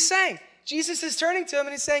 That's what he's saying. Jesus is turning to him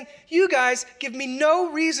and he's saying, you guys give me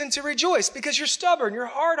no reason to rejoice because you're stubborn, you're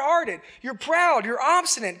hard-hearted, you're proud, you're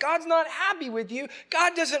obstinate. God's not happy with you.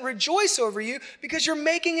 God doesn't rejoice over you because you're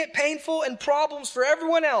making it painful and problems for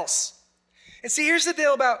everyone else. And see, here's the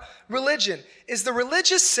deal about religion, is the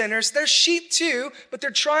religious sinners, they're sheep too, but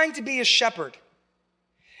they're trying to be a shepherd.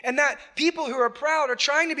 And that people who are proud are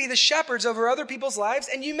trying to be the shepherds over other people's lives,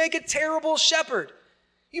 and you make a terrible shepherd.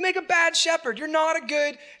 You make a bad shepherd. You're not a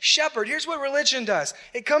good shepherd. Here's what religion does.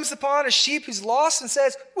 It comes upon a sheep who's lost and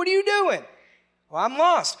says, what are you doing? Well, I'm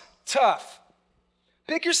lost. Tough.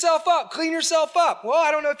 Pick yourself up. Clean yourself up. Well,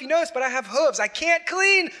 I don't know if you noticed, but I have hooves. I can't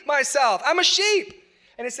clean myself. I'm a sheep.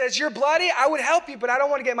 And it says, you're bloody. I would help you, but I don't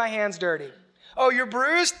want to get my hands dirty. Oh, you're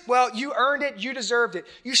bruised? Well, you earned it. You deserved it.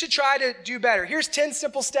 You should try to do better. Here's 10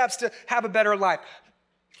 simple steps to have a better life.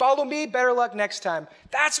 Follow me, better luck next time.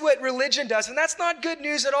 That's what religion does, and that's not good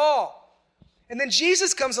news at all. And then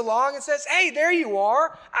Jesus comes along and says, hey, there you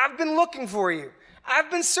are. I've been looking for you. I've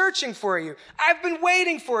been searching for you. I've been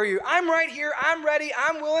waiting for you. I'm right here. I'm ready.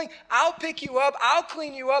 I'm willing. I'll pick you up. I'll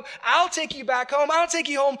clean you up. I'll take you back home. I'll take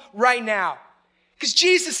you home right now. Because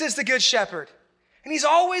Jesus is the good shepherd. And he's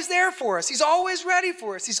always there for us. He's always ready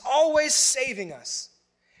for us. He's always saving us.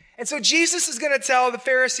 And so Jesus is going to tell the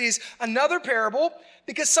Pharisees another parable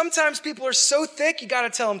because sometimes people are so thick, you got to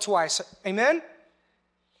tell them twice. Amen?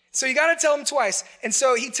 So you got to tell them twice. And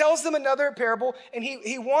so he tells them another parable, and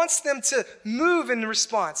he wants them to move in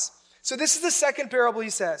response. So this is the second parable he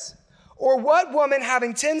says. Or what woman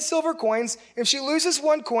having 10 silver coins, if she loses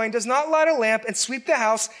one coin, does not light a lamp and sweep the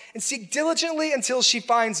house and seek diligently until she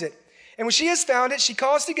finds it? And when she has found it, she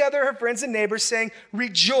calls together her friends and neighbors, saying,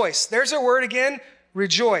 rejoice. There's her word again,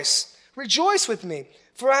 rejoice. Rejoice with me,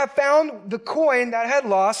 for I have found the coin that I had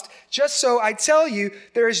lost. Just so I tell you,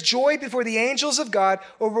 there is joy before the angels of God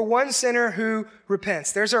over one sinner who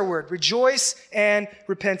repents. There's our word, rejoice and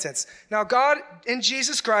repentance. Now, God in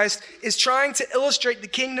Jesus Christ is trying to illustrate the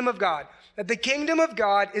kingdom of God. That the kingdom of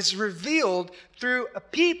God is revealed through a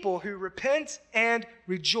people who repent and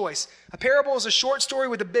rejoice. A parable is a short story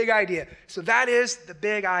with a big idea. So that is the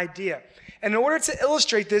big idea. And in order to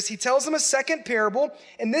illustrate this, he tells them a second parable,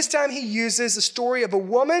 and this time he uses the story of a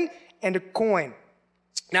woman and a coin.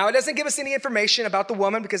 Now, it doesn't give us any information about the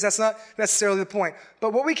woman because that's not necessarily the point.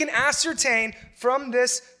 But what we can ascertain from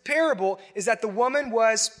this parable is that the woman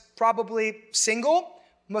was probably single,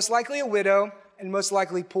 most likely a widow, and most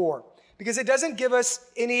likely poor. Because it doesn't give us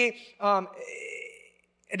any,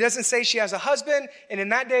 it doesn't say she has a husband, and in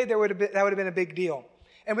that day that would have been a big deal.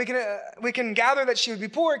 And we can gather that she would be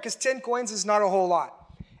poor because 10 coins is not a whole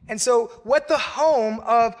lot. And so what the home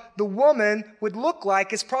of the woman would look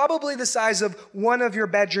like is probably the size of one of your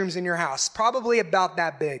bedrooms in your house, probably about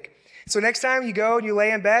that big. So next time you go and you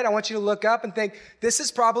lay in bed, I want you to look up and think, this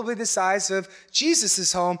is probably the size of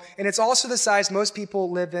Jesus' home, and it's also the size most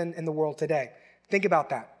people live in the world today. Think about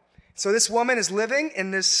that. So this woman is living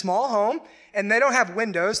in this small home, and they don't have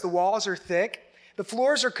windows. The walls are thick. The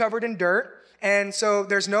floors are covered in dirt. And so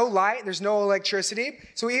there's no light, there's no electricity.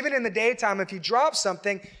 So even in the daytime, if you drop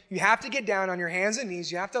something, you have to get down on your hands and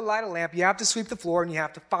knees, you have to light a lamp, you have to sweep the floor, and you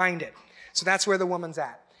have to find it. So that's where the woman's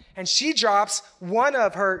at. And she drops one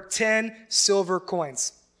of her 10 silver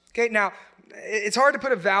coins. Okay, now, it's hard to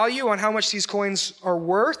put a value on how much these coins are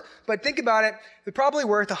worth, but think about it, they're probably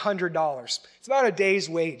worth $100. It's about a day's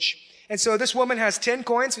wage. And so this woman has 10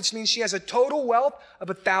 coins, which means she has a total wealth of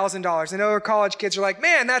 $1,000. I know her college kids are like,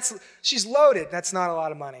 man, she's loaded. That's not a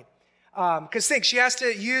lot of money. Because think, she has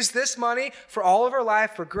to use this money for all of her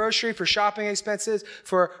life, for grocery, for shopping expenses,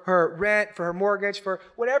 for her rent, for her mortgage, for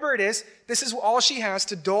whatever it is. This is all she has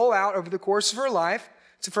to dole out over the course of her life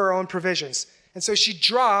for her own provisions. And so she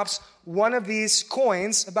drops one of these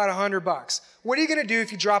coins, about $100. What are you going to do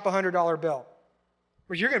if you drop a $100 bill?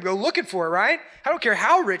 Well, you're going to go looking for it, right? I don't care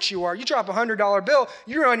how rich you are. You drop a $100 bill,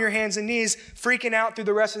 you're on your hands and knees freaking out through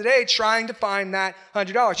the rest of the day trying to find that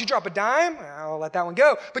 $100. You drop a dime, I'll let that one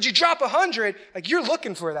go. But you drop 100, like you're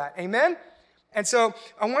looking for that. Amen? And so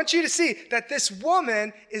I want you to see that this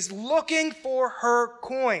woman is looking for her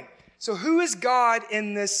coin. So who is God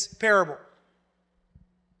in this parable?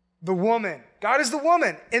 The woman. God is the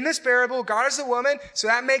woman. In this parable, God is the woman, so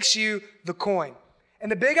that makes you the coin.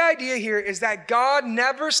 And the big idea here is that God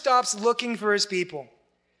never stops looking for his people.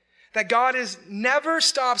 That God never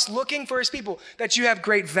stops looking for his people. That you have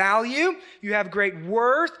great value, you have great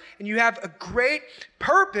worth, and you have a great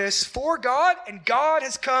purpose for God, and God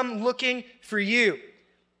has come looking for you.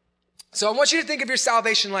 So I want you to think of your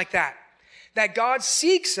salvation like that. That God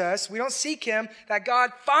seeks us, we don't seek him. That God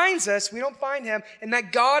finds us, we don't find him. And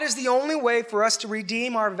that God is the only way for us to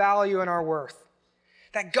redeem our value and our worth.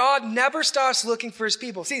 That God never stops looking for his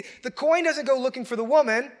people. See, the coin doesn't go looking for the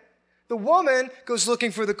woman. The woman goes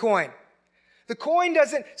looking for the coin. The coin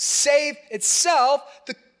doesn't save itself.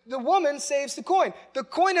 The woman saves the coin. The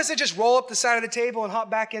coin doesn't just roll up the side of the table and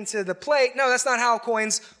hop back into the plate. No, that's not how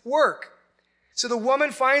coins work. So the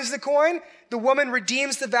woman finds the coin. The woman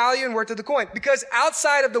redeems the value and worth of the coin. Because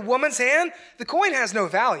outside of the woman's hand, the coin has no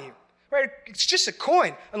value. Right? It's just a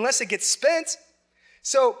coin unless it gets spent.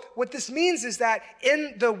 So what this means is that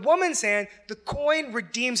in the woman's hand, the coin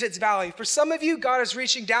redeems its value. For some of you, God is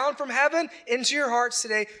reaching down from heaven into your hearts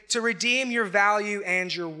today to redeem your value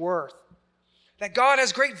and your worth. That God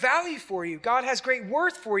has great value for you. God has great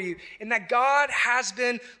worth for you. And that God has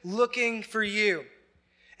been looking for you.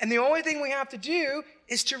 And the only thing we have to do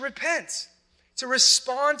is to repent. To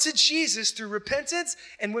respond to Jesus through repentance.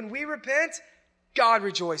 And when we repent, God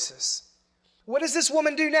rejoices. What does this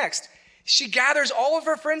woman do next? She gathers all of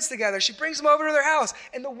her friends together. She brings them over to their house.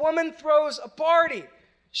 And the woman throws a party.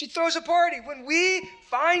 She throws a party. When we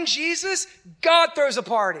find Jesus, God throws a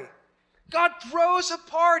party. God throws a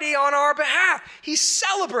party on our behalf. He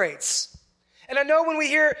celebrates. And I know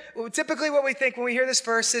typically what we think when we hear this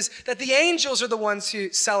verse is that the angels are the ones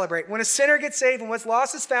who celebrate. When a sinner gets saved and what's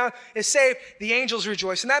lost is found is saved, the angels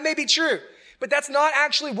rejoice. And that may be true. But that's not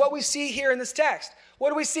actually what we see here in this text. What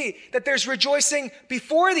do we see? That there's rejoicing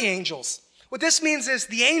before the angels. What this means is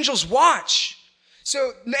the angels watch.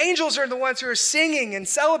 So the angels are the ones who are singing and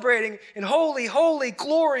celebrating and holy, holy,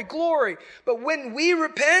 glory, glory. But when we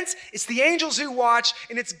repent, it's the angels who watch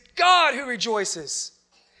and it's God who rejoices.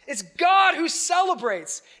 It's God who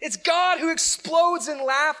celebrates. It's God who explodes in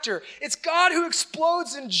laughter. It's God who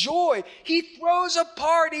explodes in joy. He throws a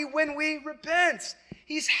party when we repent.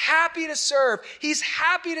 He's happy to serve. He's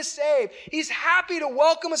happy to save. He's happy to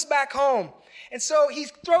welcome us back home. And so he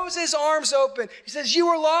throws his arms open. He says, you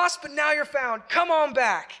were lost, but now you're found. Come on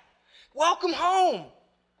back. Welcome home.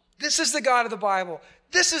 This is the God of the Bible.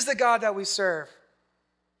 This is the God that we serve.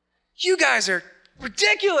 You guys are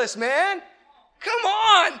ridiculous, man. Come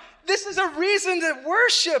on. This is a reason to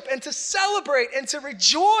worship and to celebrate and to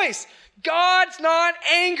rejoice. God's not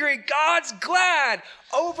angry. God's glad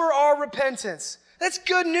over our repentance. That's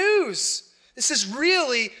good news. This is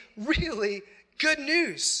really, really good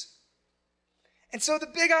news. And so the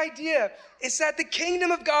big idea is that the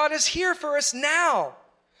kingdom of God is here for us now.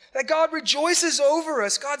 That God rejoices over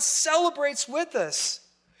us. God celebrates with us.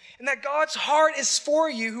 And that God's heart is for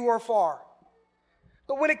you who are far.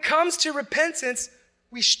 But when it comes to repentance,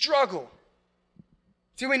 we struggle.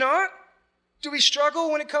 Do we not? Do we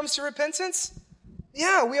struggle when it comes to repentance?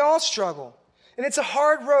 Yeah, we all struggle. And it's a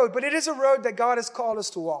hard road, but it is a road that God has called us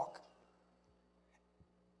to walk.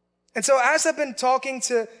 And so as I've been talking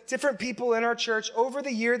to different people in our church over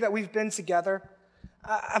the year that we've been together,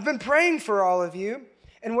 I've been praying for all of you.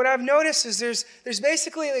 And what I've noticed is there's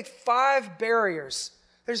basically like 5 barriers.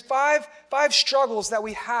 There's five struggles that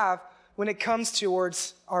we have when it comes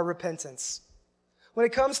towards our repentance. When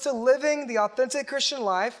it comes to living the authentic Christian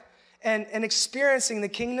life and experiencing the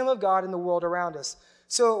kingdom of God in the world around us.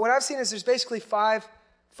 So what I've seen is there's basically five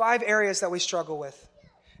areas that we struggle with.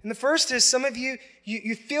 And the first is some of you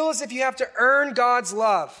feel as if you have to earn God's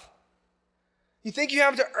love. You think you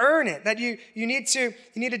have to earn it, that you need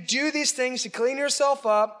to do these things to clean yourself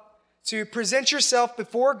up, to present yourself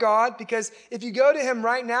before God, because if you go to him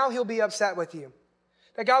right now, he'll be upset with you.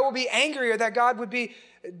 That God will be angry or that God would be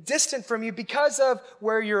distant from you because of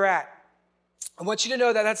where you're at. I want you to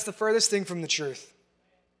know that that's the furthest thing from the truth.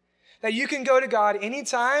 That you can go to God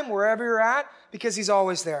anytime, wherever you're at, because he's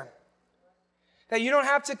always there. That you don't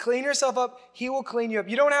have to clean yourself up, he will clean you up.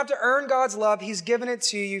 You don't have to earn God's love, he's given it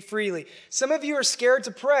to you freely. Some of you are scared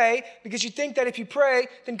to pray because you think that if you pray,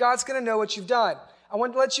 then God's going to know what you've done. I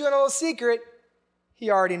want to let you in a little secret. He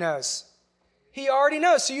already knows. He already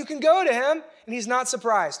knows. So you can go to him and he's not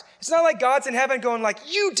surprised. It's not like God's in heaven going like,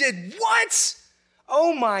 you did what?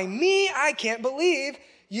 Oh my me, I can't believe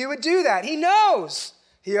you would do that. He knows.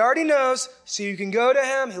 He already knows. So you can go to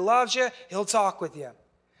him. He loves you. He'll talk with you.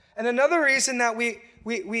 And another reason that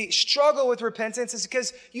we struggle with repentance is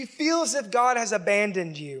because you feel as if God has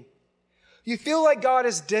abandoned you. You feel like God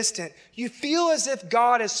is distant. You feel as if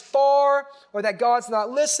God is far, or that God's not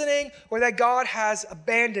listening, or that God has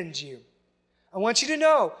abandoned you. I want you to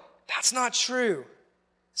know that's not true.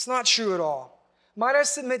 It's not true at all. Might I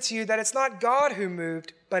submit to you that it's not God who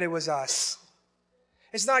moved, but it was us.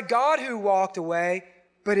 It's not God who walked away,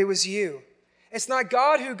 but it was you. It's not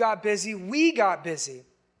God who got busy, we got busy.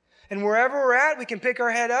 And wherever we're at, we can pick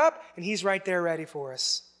our head up, and he's right there ready for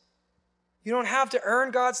us. You don't have to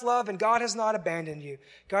earn God's love, and God has not abandoned you.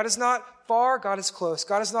 God is not far, God is close.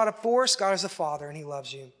 God is not a force, God is a father, and he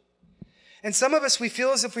loves you. And some of us, we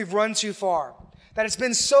feel as if we've run too far. That it's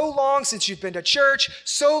been so long since you've been to church,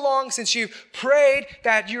 so long since you've prayed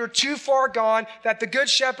that you're too far gone, that the Good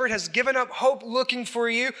Shepherd has given up hope looking for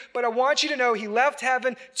you. But I want you to know he left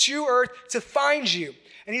heaven to earth to find you.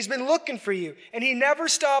 And he's been looking for you. And he never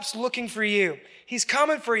stops looking for you. He's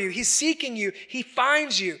coming for you. He's seeking you. He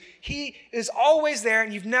finds you. He is always there,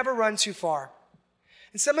 and you've never run too far.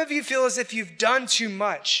 And some of you feel as if you've done too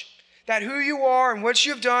much. That who you are and what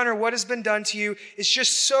you've done or what has been done to you is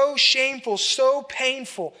just so shameful, so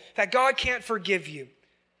painful that God can't forgive you.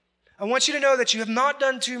 I want you to know that you have not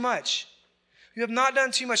done too much. You have not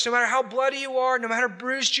done too much. No matter how bloody you are, no matter how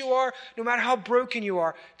bruised you are, no matter how broken you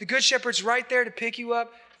are, the Good Shepherd's right there to pick you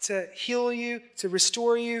up, to heal you, to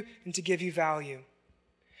restore you, and to give you value.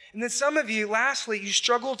 And then some of you, lastly, you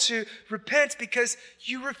struggle to repent because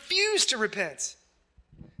you refuse to repent.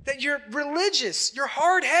 That you're religious, you're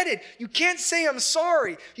hard-headed. You can't say I'm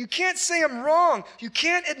sorry. You can't say I'm wrong. You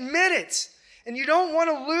can't admit it. And you don't want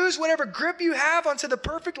to lose whatever grip you have onto the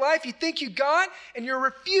perfect life you think you got, and you're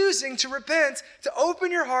refusing to repent, to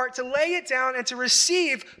open your heart, to lay it down, and to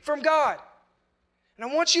receive from God. And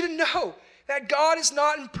I want you to know that God is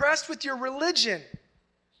not impressed with your religion.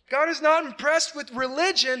 God is not impressed with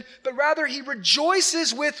religion, but rather he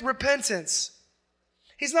rejoices with repentance.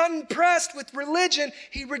 He's not impressed with religion.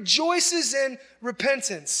 He rejoices in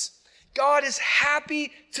repentance. God is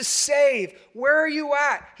happy to save. Where are you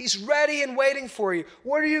at? He's ready and waiting for you.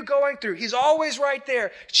 What are you going through? He's always right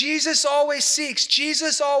there. Jesus always seeks.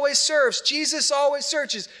 Jesus always serves. Jesus always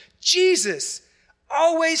searches. Jesus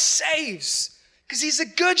always saves because he's a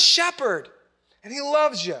good shepherd and he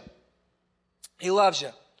loves you. He loves you.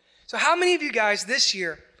 So how many of you guys this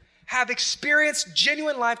year have experienced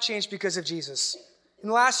genuine life change because of Jesus? In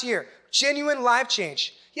the last year, genuine life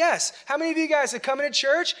change. Yes. How many of you guys have come into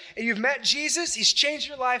church and you've met Jesus? He's changed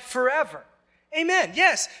your life forever. Amen.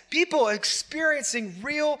 Yes. People experiencing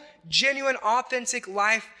real, genuine, authentic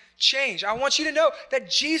life change. I want you to know that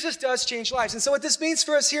Jesus does change lives. And so what this means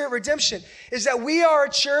for us here at Redemption is that we are a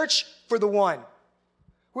church for the one.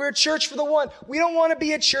 We're a church for the one. We don't want to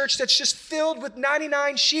be a church that's just filled with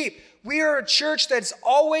 99 sheep. We are a church that's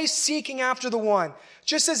always seeking after the one.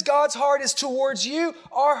 Just as God's heart is towards you,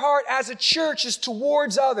 our heart as a church is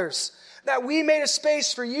towards others. That we made a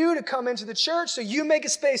space for you to come into the church, so you make a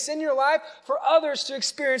space in your life for others to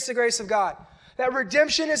experience the grace of God. That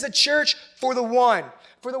Redemption is a church for the one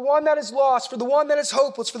that is lost, for the one that is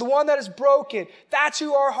hopeless, for the one that is broken. That's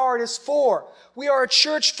who our heart is for. We are a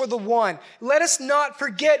church for the one. Let us not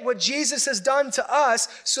forget what Jesus has done to us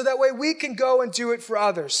so that way we can go and do it for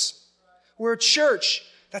others. We're a church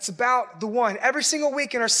that's about the one. Every single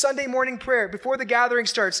week in our Sunday morning prayer, before the gathering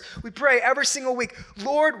starts, we pray every single week,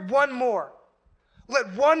 Lord, one more.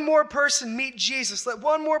 Let one more person meet Jesus. Let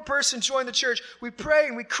one more person join the church. We pray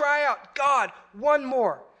and we cry out, God, one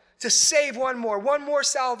more. To save one more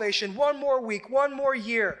salvation, one more week, one more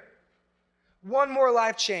year, one more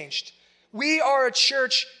life changed. We are a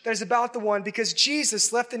church that is about the one because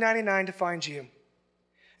Jesus left the 99 to find you. And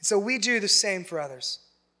so we do the same for others.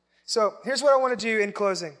 So here's what I want to do in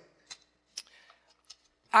closing.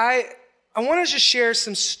 I want to just share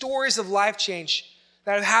some stories of life change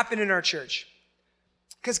that have happened in our church.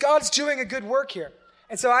 Because God's doing a good work here.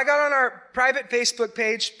 And so I got on our private Facebook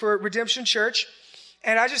page for Redemption Church,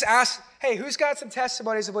 and I just asked, hey, who's got some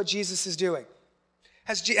testimonies of what Jesus is doing?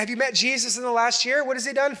 Have you met Jesus in the last year? What has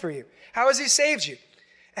he done for you? How has he saved you?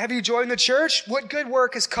 Have you joined the church? What good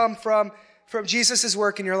work has come from Jesus'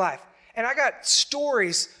 work in your life? And I got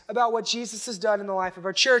stories about what Jesus has done in the life of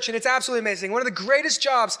our church, and it's absolutely amazing. One of the greatest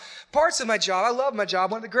parts of my job, I love my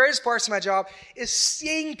job, one of the greatest parts of my job is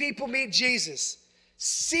seeing people meet Jesus.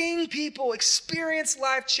 Seeing people experience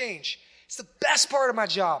life change. It's the best part of my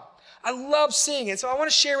job. I love seeing it. So I want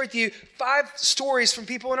to share with you 5 stories from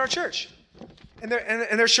people in our church. And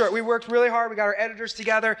they're short. We worked really hard. We got our editors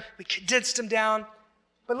together. We condensed them down.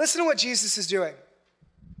 But listen to what Jesus is doing.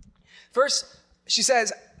 First, she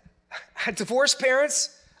says, I had divorced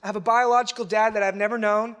parents. I have a biological dad that I've never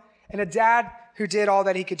known, and a dad who did all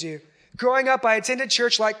that he could do. Growing up, I attended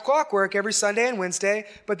church like clockwork every Sunday and Wednesday,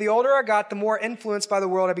 but the older I got, the more influenced by the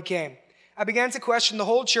world I became. I began to question the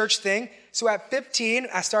whole church thing, so at 15,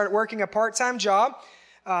 I started working a part-time job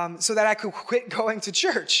so that I could quit going to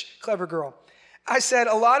church. Clever girl. I said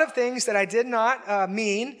a lot of things that I did not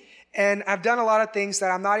mean, and I've done a lot of things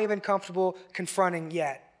that I'm not even comfortable confronting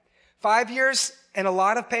yet. 5 years and a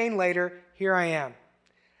lot of pain later, here I am.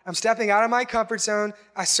 I'm stepping out of my comfort zone.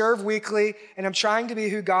 I serve weekly, and I'm trying to be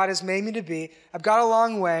who God has made me to be. I've got a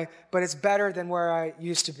long way, but it's better than where I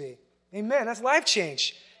used to be. Amen. That's life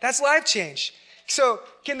change. That's life change. So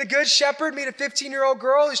can the good shepherd meet a 15-year-old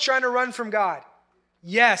girl who's trying to run from God?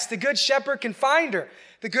 Yes, the good shepherd can find her.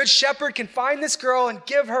 The good shepherd can find this girl and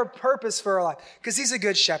give her purpose for her life because he's a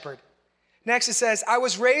good shepherd. Next it says, I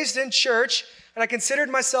was raised in church, and I considered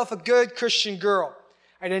myself a good Christian girl.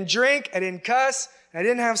 I didn't drink, I didn't cuss, I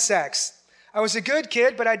didn't have sex. I was a good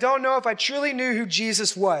kid, but I don't know if I truly knew who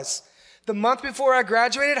Jesus was. The month before I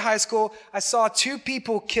graduated high school, I saw 2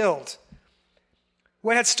 people killed.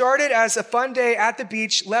 What had started as a fun day at the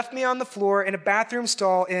beach left me on the floor in a bathroom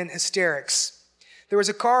stall in hysterics. There was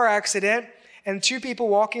a car accident, and 2 people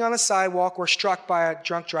walking on the sidewalk were struck by a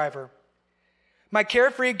drunk driver. My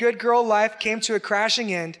carefree, good girl life came to a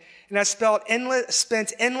crashing end, and I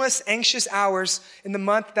spent endless, anxious hours in the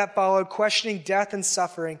month that followed questioning death and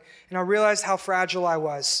suffering, and I realized how fragile I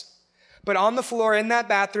was. But on the floor in that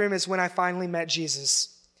bathroom is when I finally met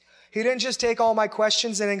Jesus. He didn't just take all my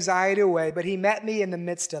questions and anxiety away, but he met me in the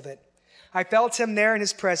midst of it. I felt him there in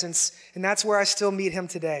his presence, and that's where I still meet him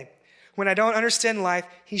today. When I don't understand life,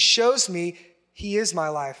 he shows me he is my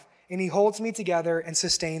life, and he holds me together and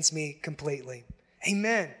sustains me completely.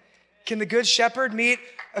 Amen. Can the good shepherd meet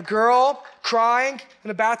a girl crying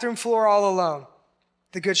on a bathroom floor all alone?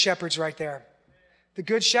 The good shepherd's right there. The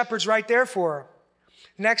good shepherd's right there for her.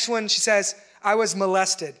 Next one, she says, I was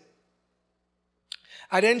molested.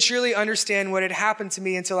 I didn't truly understand what had happened to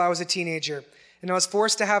me until I was a teenager. and I was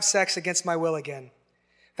forced to have sex against my will again.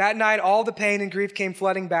 That night, all the pain and grief came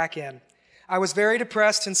flooding back in. I was very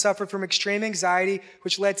depressed and suffered from extreme anxiety,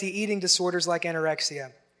 which led to eating disorders like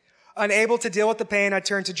anorexia. Unable to deal with the pain, I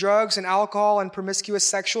turned to drugs and alcohol and promiscuous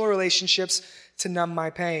sexual relationships to numb my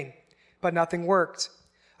pain. But nothing worked.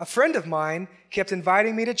 A friend of mine kept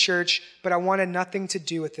inviting me to church, but I wanted nothing to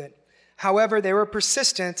do with it. However, they were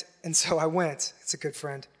persistent, and so I went. It's a good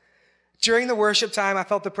friend. During the worship time, I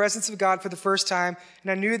felt the presence of God for the first time,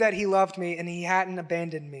 and I knew that He loved me and He hadn't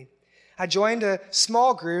abandoned me. I joined a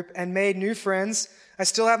small group and made new friends. I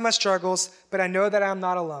still have my struggles, but I know that I'm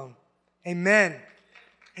not alone. Amen.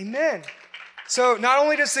 Amen. So not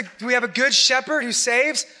only do we have a good shepherd who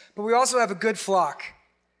saves, but we also have a good flock.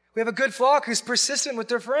 We have a good flock who's persistent with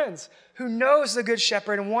their friends, who knows the good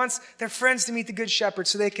shepherd and wants their friends to meet the good shepherd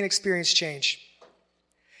so they can experience change.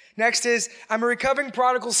 Next is, I'm a recovering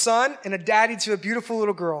prodigal son and a daddy to a beautiful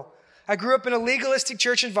little girl. I grew up in a legalistic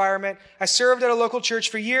church environment. I served at a local church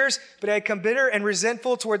for years, but I had become bitter and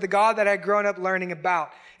resentful toward the God that I had grown up learning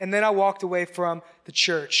about. And then I walked away from the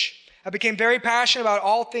church. I became very passionate about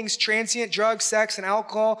all things transient. Drugs, sex, and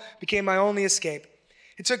alcohol became my only escape.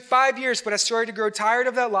 It took 5 years, but I started to grow tired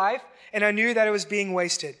of that life, and I knew that it was being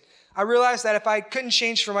wasted. I realized that if I couldn't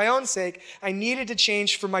change for my own sake, I needed to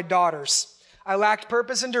change for my daughters. I lacked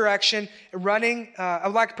purpose and direction, and I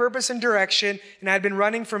had been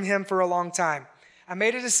running from Him for a long time. I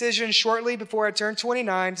made a decision shortly before I turned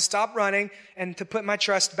 29 to stop running and to put my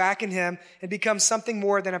trust back in Him and become something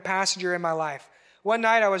more than a passenger in my life. One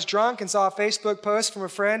night I was drunk and saw a Facebook post from a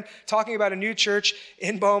friend talking about a new church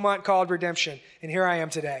in Beaumont called Redemption. And here I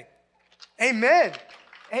am today. Amen.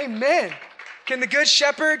 Amen. Can the Good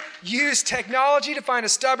Shepherd use technology to find a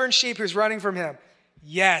stubborn sheep who's running from Him?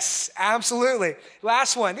 Yes, absolutely.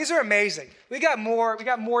 Last one. These are amazing. We got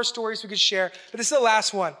more stories we could share, but this is the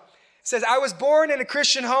last one. It says, I was born in a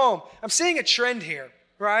Christian home. I'm seeing a trend here,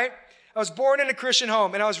 right? I was born in a Christian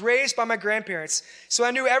home, and I was raised by my grandparents. So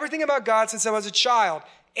I knew everything about God since I was a child.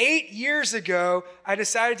 8 years ago, I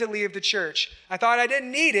decided to leave the church. I thought I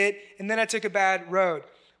didn't need it, and then I took a bad road.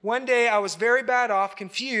 One day, I was very bad off,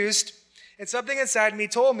 confused, and something inside me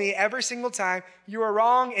told me every single time, you are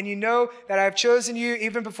wrong, and you know that I've chosen you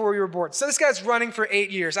even before you were born. So this guy's running for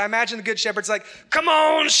 8 years. I imagine the Good Shepherd's like, come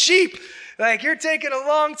on, sheep. Like, you're taking a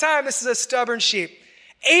long time. This is a stubborn sheep.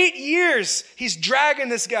 8 years, he's dragging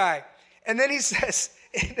this guy. And then he says,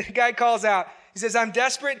 the guy calls out, he says, I'm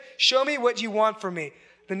desperate. Show me what you want from me.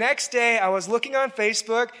 The next day, I was looking on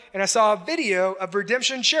Facebook, and I saw a video of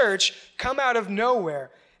Redemption Church come out of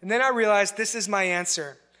nowhere. And then I realized this is my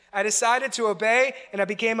answer. I decided to obey, and I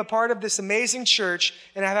became a part of this amazing church,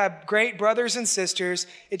 and I have great brothers and sisters.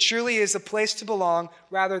 It truly is a place to belong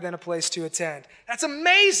rather than a place to attend. That's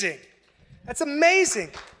amazing. That's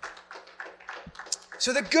amazing.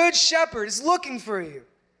 So the Good Shepherd is looking for you.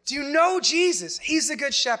 Do you know Jesus? He's the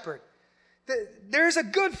Good Shepherd. There's a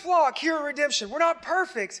good flock here at Redemption. We're not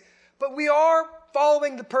perfect, but we are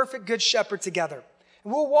following the perfect Good Shepherd together.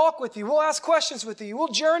 And we'll walk with you. We'll ask questions with you. We'll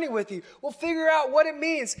journey with you. We'll figure out what it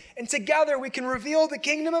means. And together we can reveal the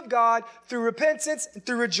kingdom of God through repentance and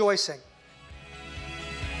through rejoicing.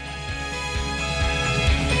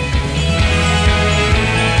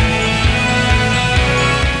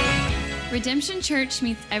 Redemption Church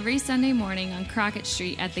meets every Sunday morning on Crockett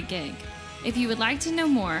Street at The Gig. If you would like to know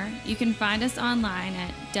more, you can find us online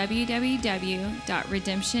at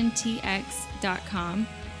www.redemptiontx.com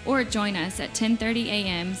or join us at 10:30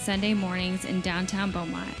 a.m. Sunday mornings in downtown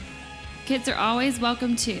Beaumont. Kids are always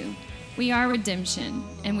welcome too. We are Redemption,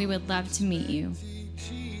 and we would love to meet you.